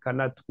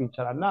bakumvikana,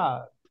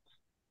 tukicarana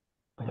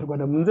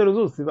abanyarwanda mu nzego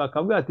zose,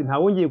 bakavuga ati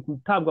ntawongeye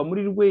gutabwa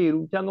muri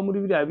Rweru cyangwa muri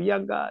biriya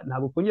biyaga,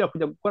 ntabwo kongera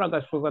kujya gukora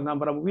agashoza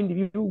ntambara mu bindi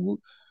bihugu.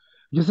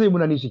 Byose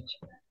bimunanije iki,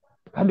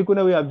 kandi ko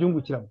nawe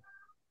yabyungukiramo.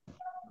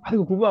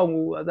 Ariko kuvuga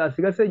ngo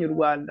azasiga asenya u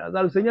Rwanda,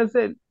 azarusenya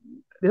se?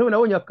 Rero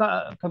nabonye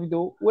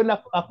akavido we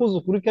akoze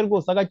ukuri ke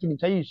rwose,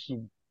 agakinica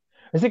yishimye.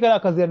 Ese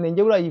kariya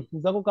akaziranenge buriya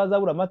yifuza ko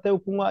kazabura amata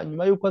yo kunywa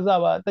nyuma y'uko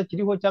azaba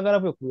atakiriho cyangwa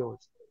yaravuye ku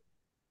buyobozi,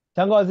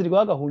 cyangwa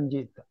wazirwaho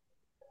agahungeta?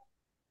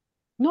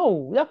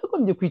 No,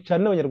 yakagombye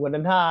kwicara n'abanyarwanda,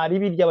 nta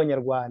ribi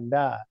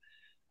ry'abanyarwanda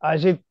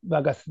aje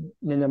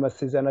bagasinya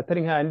amasezerano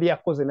atari nk'ayandi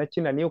yakoze na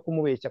kinani yo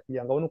kumubeshya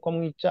kugira ngo abone uko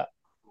amwica.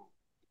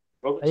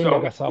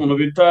 Umuntu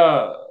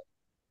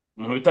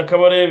bita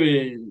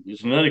Kabarebe,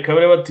 Jenerali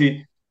Kabarebe ati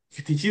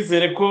mfite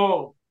icyizere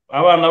ko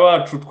abana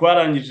bacu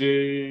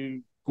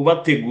twarangije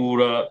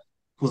kubategura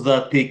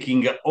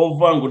kuzatekinga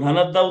ova, ngo nta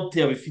na dawuti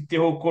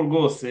yabifiteho ko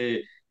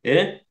rwose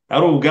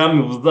ari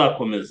ubwami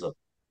buzakomeza.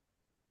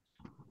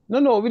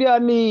 Noneho biriya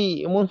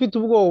ni umuntu ufite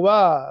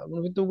ubwoba,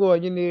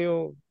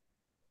 nyine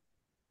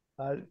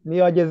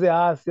niyo ageze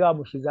hasi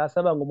bamushyize hasi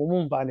avuga ngo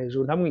mumumvane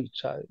hejuru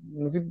ntamwica,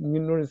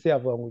 none se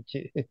yavuga ngo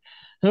iki?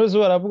 None se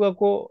baravuga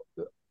ko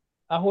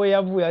aho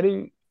yavuye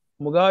ari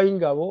umugaba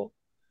w'ingabo,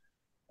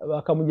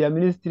 bakamugira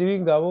minisitiri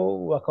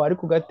w'ingabo, bakaba ari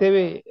ku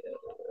gatebe,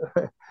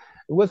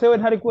 ubwo se we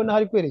ntari kubona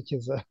hari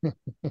kwerekeza?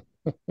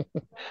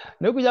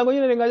 No kugira ngo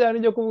nyine ngajyana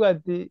n'ibyo kuvuga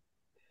ati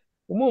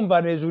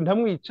umumvane hejuru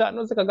ntamwica.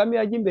 Nose Kagame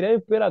yajya imbere ya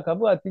FPR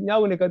akavuga ati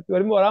nyaboneka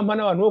barimo barampa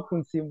n'abantu bo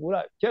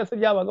kunsimbura. Kera se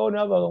byabagaho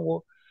nabaga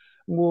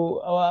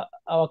ngo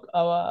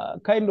aba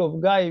kind of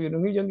guy, ibintu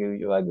nk'ibyo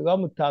ngibyo bagiye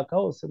bamutaka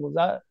hose ngo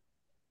za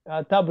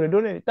table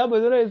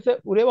d'honneur se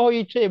ureba aho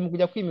yicaye mu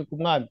kujya kwimika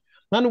umwami,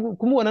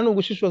 kumubona ni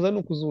ugushishoza, ni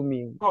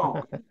ukuzuminga.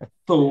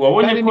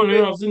 Wabonye ko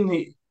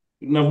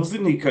navuze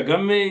nti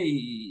Kagame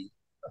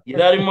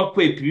yari arimo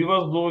akwepa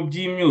ibibazo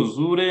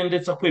by'imyuzure,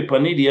 ndetse akwepa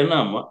n'iriya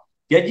nama.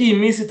 Yagiye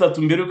iminsi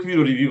 3 mbere y'uko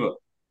ibirori biba,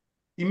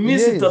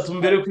 iminsi 3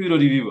 mbere y'uko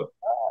ibirori biba.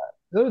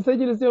 Rero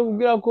segire se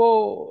kubwira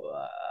ko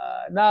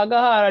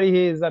nagahara ari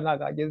heza,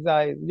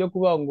 nagageza heza byo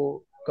kuvuga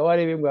ngo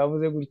Kabarebe ngo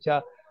yavuze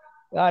gutya,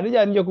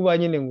 nijya n'ibyo kuvuga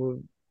nyine ngo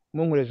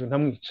munkureje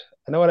ntamwica.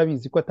 Nawe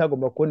arabizi ko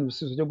atagomba kubona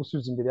ibisubizo byo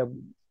gusubiza imbere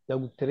ya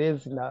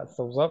Guterres na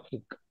South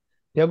Africa,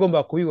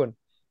 ntiyagomba kubibona.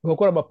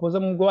 Gukora amapoza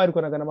mu bwo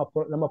barikonaga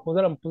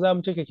n'amapoza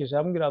yamucekekeje,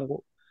 amubwira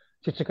ngo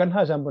ceceka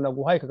nta jambo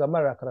naguhaye, Kagame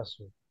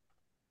arakarasura.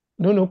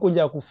 Noneho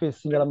kongera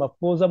gufesinga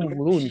amapoza mu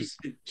Burundi,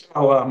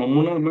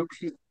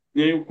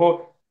 yuko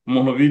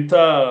umuntu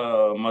bita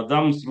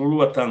Madamu Sururu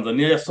wa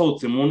Tanzania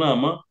yasohotse mu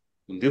nama,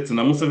 ndetse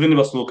na Museveni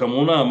basohoka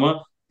mu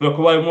nama, kubera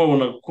ko barimo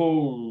babona ko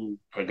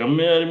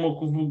Kagame arimo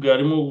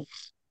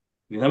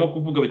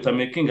kuvuga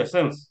bitamakinga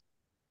sense.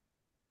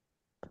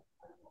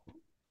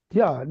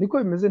 niko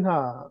bimeze,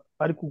 nta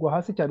ari kugwa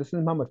hasi cyane,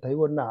 sinzi impamvu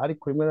atayibona,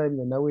 ariko rimwe na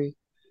rimwe nawe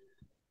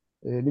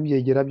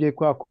n'ibyegera bye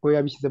kwa ko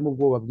yabishyizemo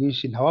ubwoba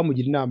bwinshi,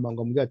 ntawamugira inama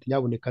ngo amubwire ati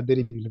nyaboneka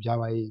dore ibintu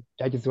byabaye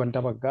byageze iwa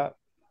Ndabaga,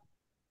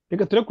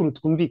 reka ture kuntu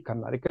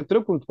twumvikana, reka ture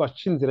kuntu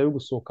twaca inzira yo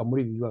gusohoka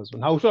muri ibi bibazo.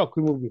 Ntawe ushobora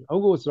kubimubwira,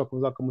 ahubwo bose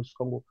bakomeza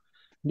bakamushuka ngo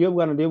ndiyo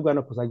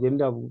bwana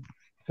kuzagenda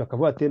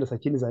bakavuga ati ndasa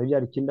kindi zawe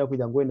byari kinda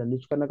kugira ngo wenda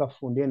nicwa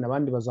n'agafundi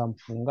nabandi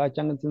bazamfunga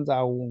cyangwa se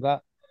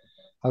nzahunga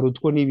hari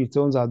utwo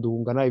nibitseho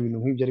nzaduhunga nawe ibintu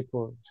nk'ibyo ariko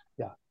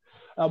ya.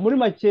 Muri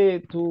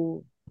make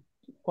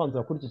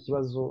kwanzura kuri iki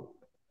kibazo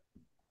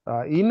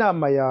iyi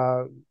nama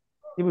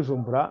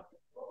y'Ibujumbura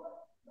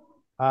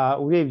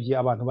urebye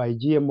abantu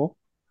bayigiyemo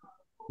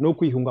no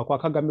kwihunga kwa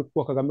Kagame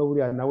kuko Kagame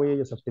buriya nawe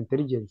yese afite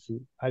intelligence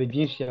hari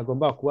byinshi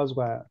yagomba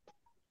kubazwa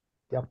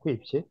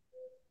yakwibye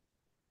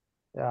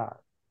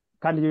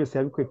kandi ibyo byose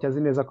yabikwibye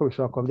azi neza ko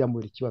bishobora kuba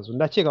byamubera ikibazo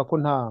ndakeka ko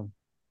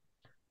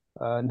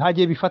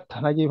ntagiye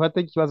bifata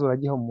ikibazo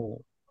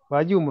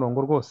baragiha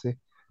umurongo rwose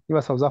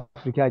niba South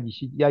Africa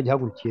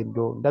yagihagurukiye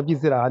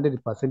ndabyizera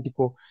 100%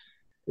 ko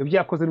ibyo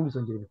yakoze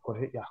n'ubizongera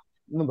bikore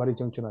numva ari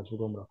icyo ngicyo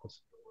navuga murakoze.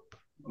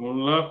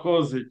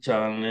 murakoze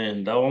cyane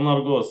ndabona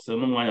rwose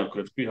n'umwanya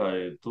kure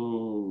twihaye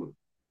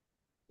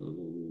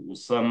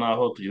usa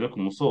naho tugeze ku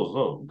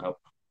musozo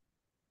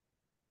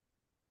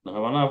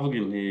nkaba navuga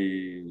nti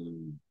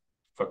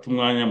fata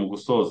umwanya mu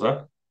gusoza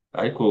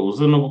ariko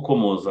uze no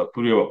gukomoza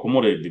kuri iyo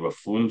bakomoredi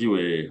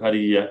bafungiwe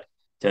hariya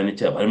cyane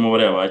cyane barimo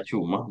bariya ba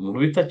Cyuma umuntu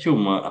bita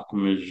Cyuma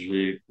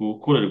akomeje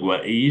gukorerwa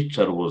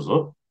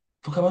iyicarubozo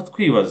tukaba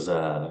twibaza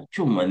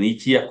Cyuma ni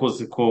iki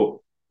yakoze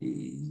ko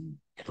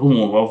ari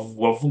umuntu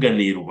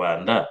wavuganiye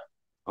rubanda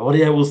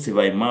abariya bose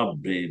ba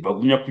Aimable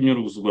bagumya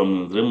kunyuruzwa mu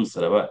nzira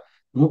y'umusaraba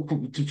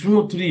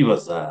turimo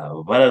turibaza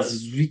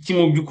barazizwa iki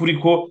mu by'ukuri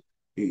ko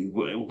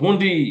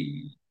ubundi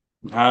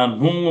nta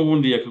ntumwe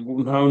ubundi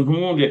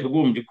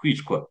yakagombye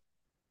kwicwa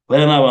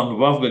bariya ni abantu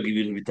bavugaga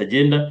ibintu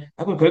bitagenda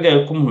ariko bikaba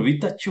bigaragara ko umuntu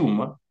bita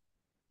Cyuma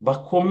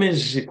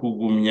bakomeje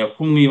kugumya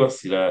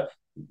kumwibasira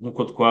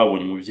nk'uko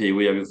twabonye umubyeyi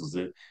we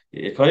yabivuze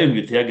akaba ari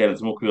ibintu biteye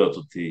agahinda kwibaza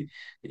tuti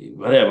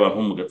bariya abantu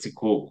mu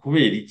gatsiko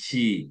kubera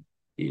iki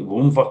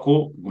bumva ko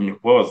gumya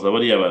kubabaza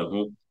bariya abantu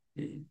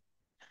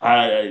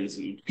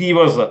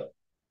twibaza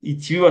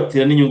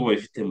ikibibatera n'inyungu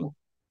babifitemo.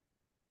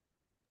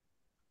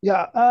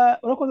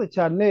 urakoze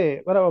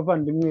cyane bari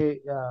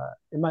abavandimwe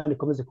Imana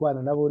ikomeze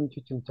kubana nabo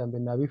nicyo kintu cya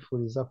mbere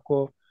nabifuriza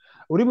ko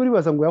uri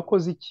muribaza ngo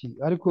yakoze iki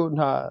ariko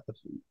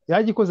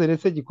yagikoze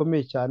ndetse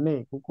gikomeye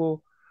cyane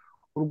kuko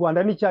u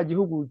Rwanda ni cya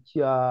gihugu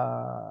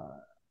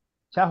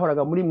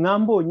cyahoraga muri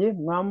mwambonye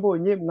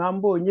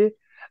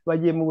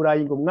bagiye mu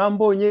Burayi ngo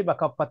mwambonye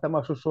bakafata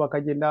amashusho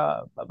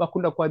bakagenda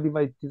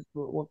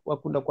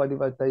bakunda kwa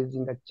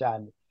advertisinga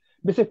cyane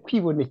mbese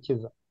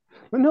kwibonekeza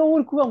noneho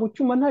uri kuvuga ngo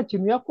Cyuma nta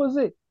kintu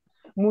yakoze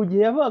mu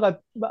gihe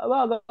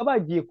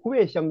bagiye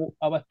kubeshya ngo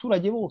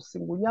abaturage bose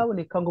ngo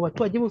nyaboneka ngo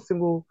abaturage bose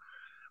ngo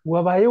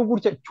babayeho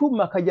gutya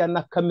Cyuma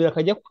akajyana kamera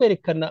akajya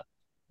kwerekana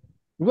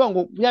bivuga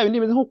ngo bya bindi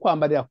bimeze nko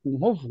kwambarira ku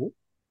nkovu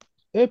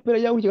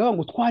yavuga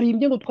ngo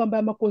twarimbye ngo twambaye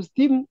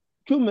amakositimu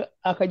Cyuma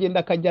akagenda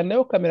akajyana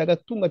nayo kamera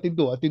agatunga ati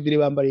dore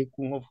bambariye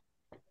ku nkovu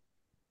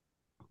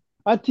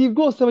ati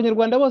rwose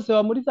abanyarwanda bose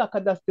baba muri za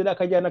kadasiteri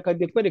akajyana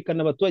akajya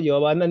kwerekana abaturage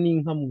babana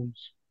n'inka mu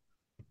nzu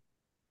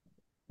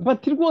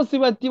bati rwose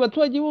bati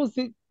abaturage bose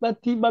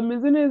bati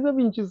bameze neza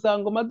binjiza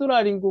ngo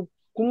amadolari ngo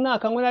ku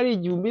mwaka ngo ari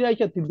 1000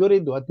 ariko ati dore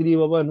ati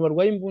reba abantu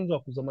barwaye imvunja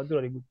bakuza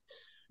amadolari gute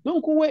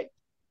donc we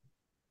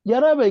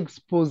yaraba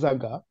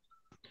exposaga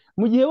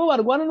mu gihe bo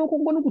barwana no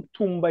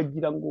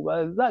gutumbagira ngo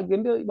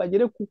bazagende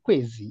bagere ku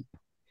kwezi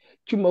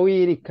Cyuma we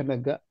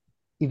yerekanaga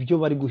ibyo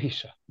bari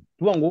guhisha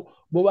tuvuga ngo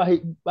bo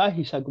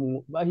bahishaga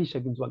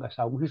inzu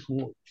bagashaka guhisha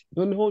umwotsi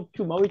noneho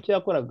Cyuma we icyo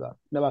yakoraga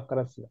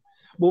n'abakarasira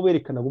bo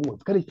berekanaga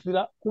umwotsi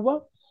karikira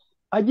kuba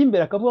ajya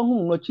imbere akavuga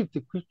nk'umuntu wacitse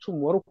ku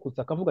icumu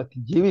warokotse akavuga ati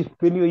jyewe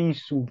pe niyo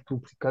yishe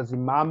umututsi kazi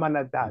mama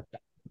na data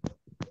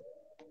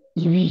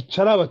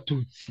ibicara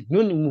abatutsi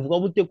none muvuga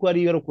gute ko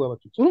ari yarokoye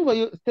abatutsi urumva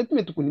iyo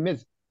statement ukuntu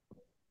imeze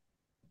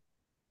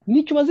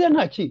nicyo bazira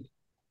nta kindi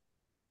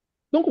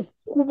donc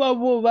kuba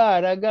bo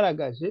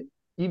baragaragaje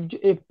ibyo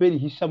FPR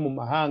ihisha mu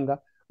mahanga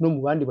no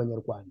mu bandi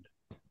banyarwanda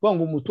kuvuga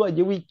ngo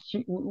umuturage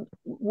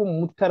wo mu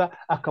Mutara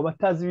akaba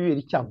atazi ibibera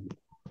icyangugu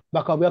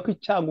bakavuga ko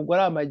icyangugu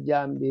ari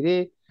amajyambere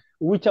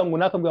uw'icyangugu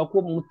nakabwira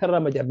ko mu Mutara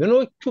ari amajyambere no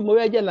Cyuma we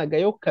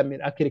yajyanagayo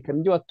kamera akerekana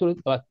ibyo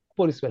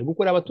abapolisi bari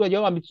gukora abaturage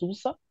babambitse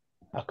ubusa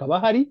akaba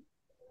hari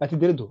ati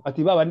deredo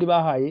ati babandi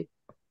bahaye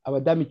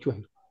abadamu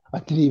icyubahiro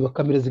ati reba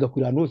kamera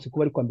zigakurira ahantu hose ko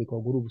bari kwambika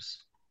abagore ubusa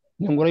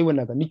ngo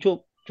urayibonaga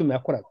nicyo Cyuma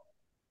yakoraga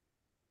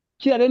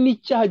kirare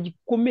n'icyaha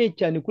gikomeye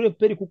cyane kuri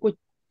FPR kuko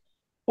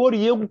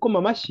oriye gukoma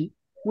amashyi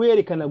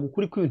werekana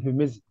ukuri kw'ibintu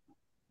bimeze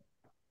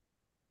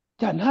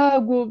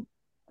ntabwo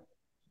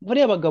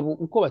bariya abagabo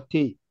uko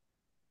bateye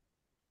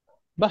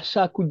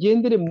bashaka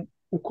ugendere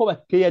uko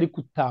bateye ari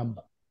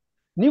kutamba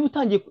niba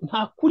utangiye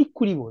nta kuri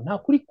kuri bo nta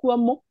kuri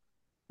kubamo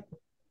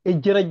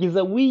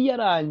gerageza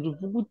wiyaranje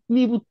uvuga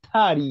niba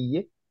utariye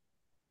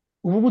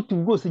uvuga uti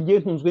bwose ngiye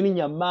ntunzwe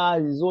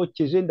n'inyama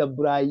zokeje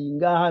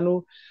ndaburayinga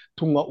hano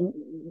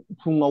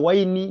tunywa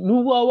wayini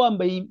n'uba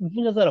wambaye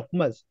imvunja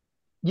zarakumaze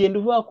genda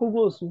uvuga ko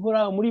rwose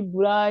uhora muri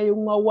burayi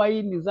unywa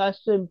wayini za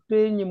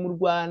champagne mu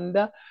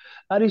Rwanda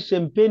ari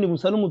champagne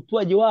gusa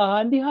n'umuturage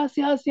wahandi hasi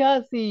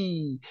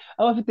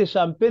aba afite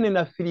champagne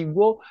na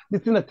firigo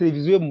ndetse na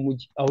televiziyo mu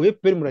mujyi aho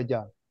FPR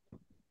murajyana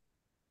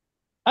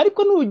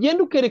ariko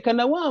nugenda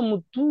ukerekana wa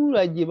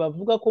muturage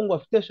bavuga ko ngo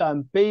afite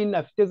champagne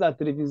afite za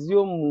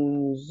televiziyo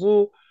mu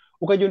nzu,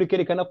 ukagenda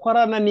ukerekana ko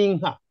arana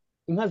n'inka,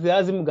 inka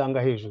ziraza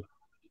zimuganga hejuru,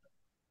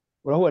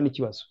 urahura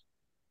n'ikibazo.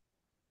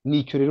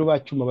 Nicyo rero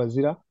bacyuma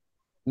bazira,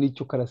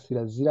 nicyo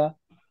karasira azira,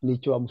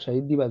 nicyo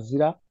bamushahidi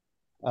bazira,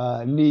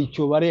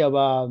 nicyo bariya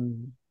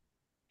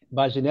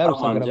ba general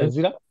Rusagara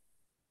bazira,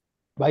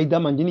 ba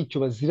Idamange nicyo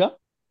bazira.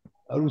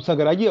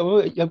 Rusagara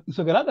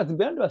ahagaze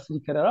imbere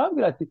y'abasirikare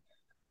arababwira ati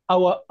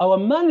our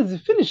man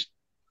is finished.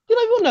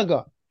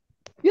 Yarabibonaga,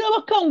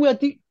 yarabakanguye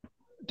ati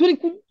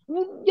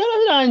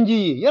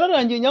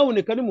yararangiye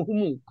nyaboneka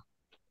nimuhumuka.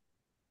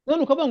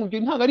 None ukavuga ngo ibyo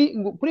ntabwo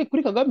ari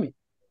kuri Kagame,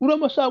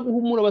 uramashaka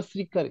guhumura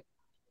abasirikare,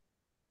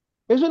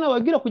 ejo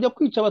nabagira kujya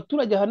kwica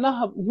abaturage aha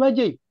n'aha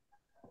ntibajyeyo.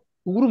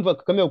 Ubu urumva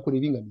Kagame yakora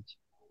ibinganiye.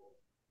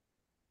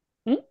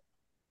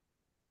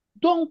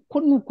 Donc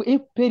nuko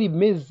FPR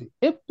imeze.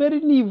 FPR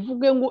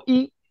nivuga ngo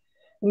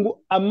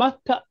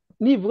amata,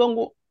 nivuga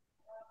ngo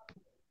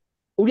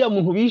uriya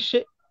muntu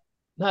bishe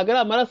ntabwo ari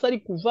amaraso ari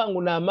kuva,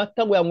 ngo ni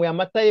amata, ngo yanyweye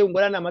amata ye, ngo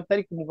ari amata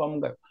ari kumuva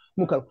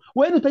mu kanwa.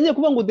 Wewe utangiye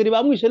kuvuga ngo dore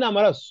bamwishe ni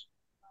amaraso,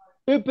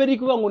 FPR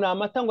kuvuga ngo ni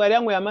amata, ngo yari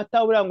yanyweye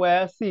amata buriya ngo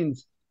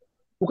yayasinze,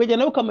 ukagenda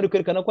nawe ukamara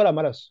kwerekana ko ari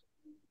amaraso.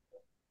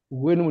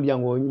 Wowe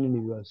n'umuryango wawe nyine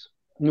n'ibibazo.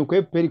 Nuko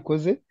FPR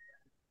ikoze,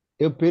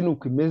 FPR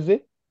nuko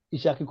imeze,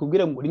 ishaka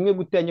ikubwira ngo rimwe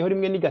guteranyaho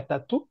rimwe ni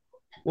gatatu.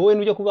 Wowe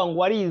n'ujya kuvuga ngo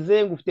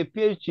warize, ngo ufite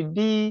PhD,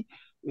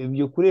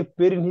 ibyo kuri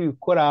FPR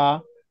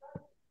ntibikora.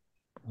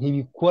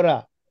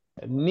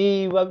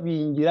 Niba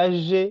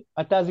bingiraje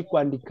atazi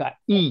kwandika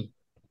i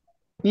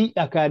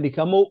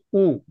akandikamo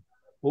u,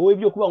 wowe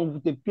ibyo kuvuga ngo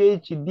ufite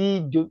PhD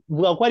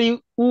vuga ko ari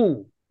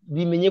u,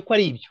 bimenye ko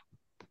ari ibyo.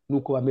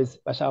 Nuko bameze,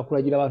 bashaka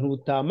kuragira abantu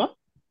ubutama,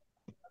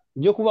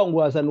 ibyo kuvuga ngo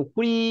wazana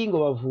ukuri, ngo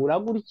bavura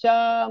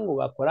gutya, ngo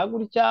bakora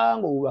gutya,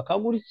 ngo bubaka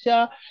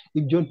gutya,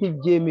 ibyo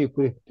ntibyemeye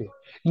kuri FPR.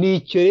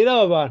 Nicyo rero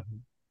aba bantu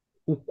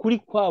ukuri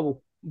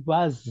kwabo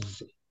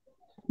bazize.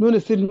 None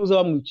se ntuza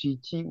bamwiciye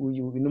iki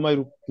uyu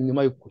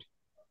inuma y'ukuri?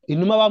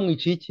 Inuma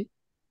bamwiciye iki?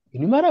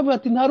 Inuma aravuga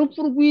ati nta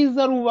rupfu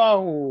rwiza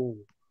rubaho,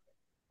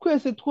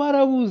 twese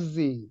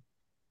twarabuze.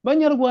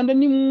 Banyarwanda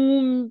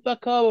nimwumva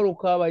akababaro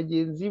ka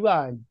bagenzi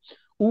banyu,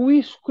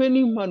 uwishwe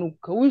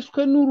n'impanuka,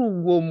 wishwe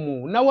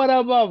n'urugomo, nawe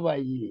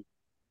arababaye.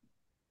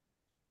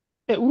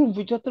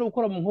 Urumva icyo atari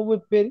gukora mu nkovu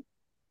FPR?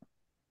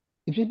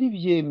 Ibyo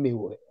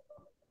ntibyemewe,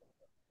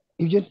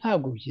 ibyo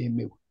ntabwo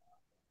byemewe.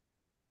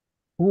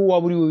 Uwo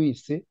waba uri we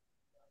wese,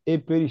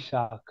 FPR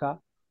ishaka,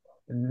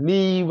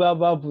 niba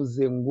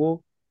bavuze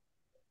ngo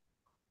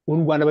u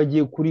Rwanda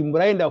bagiye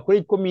kurimbura yenda bakore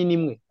ikomini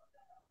imwe,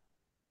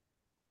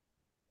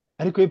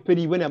 ariko FPR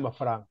yiboneye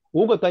amafaranga,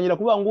 wowe ugatangira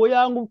kuvuga ngo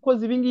yanga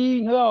ukoze ibi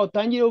ngibi, nk'aho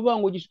utangire uvuga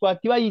ngo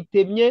gishwati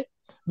bayitemye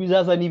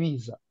bizazana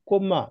ibiza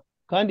koma,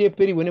 kandi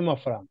FPR ibone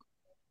amafaranga.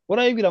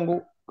 Urayibwira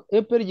ngo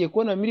FPR igiye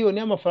kubona miliyoni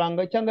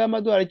y'amafaranga cyangwa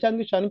y'amadolari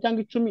cyangwa 5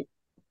 cyangwa 10,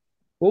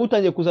 wowe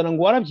utangiye kuzana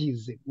ngo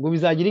warabyize ngo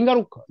bizagira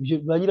ingaruka. Ibyo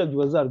bagira byo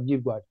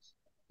bazabyirwariza,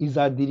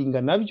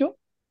 izadiringa nabyo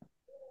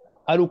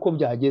ari uko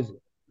byageze.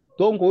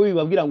 Donc wowe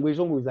bibabwira ngo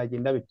ejo ngo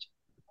bizagenda bike,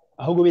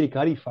 ahubwo bereka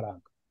hari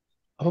ifaranga.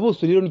 Aba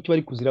bose rero nicyo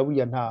bari kuzira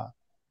buriya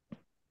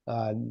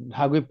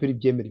ntabwo FPR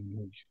ibyemera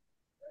ibintu byo.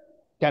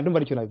 Cyane ndumva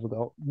aricyo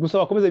nabivugaho, gusa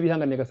bakomeze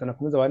bihanganira gasana,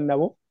 komeza abandi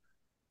nabo.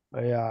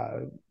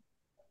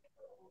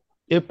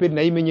 FPR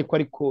nayo imenye ko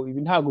ariko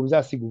ibi ntabwo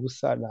bizasiga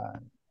ubusa,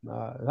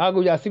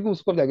 ntabwo byasiga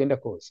ubusa uko byagenda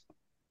kose.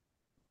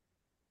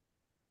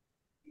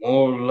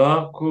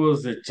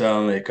 murakoze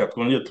cyane, reka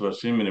twongere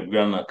tubashimire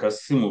bwana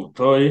Kasimu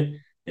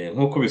Butoyi.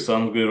 Nk'uko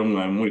bisanzwe rero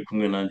mwari muri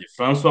kumwe nanjye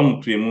Francois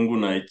Mutuyemungu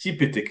na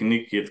ekipe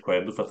tekinike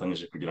twari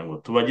dufatanyije kugira ngo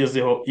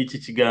tubagezeho iki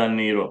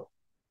kiganiro.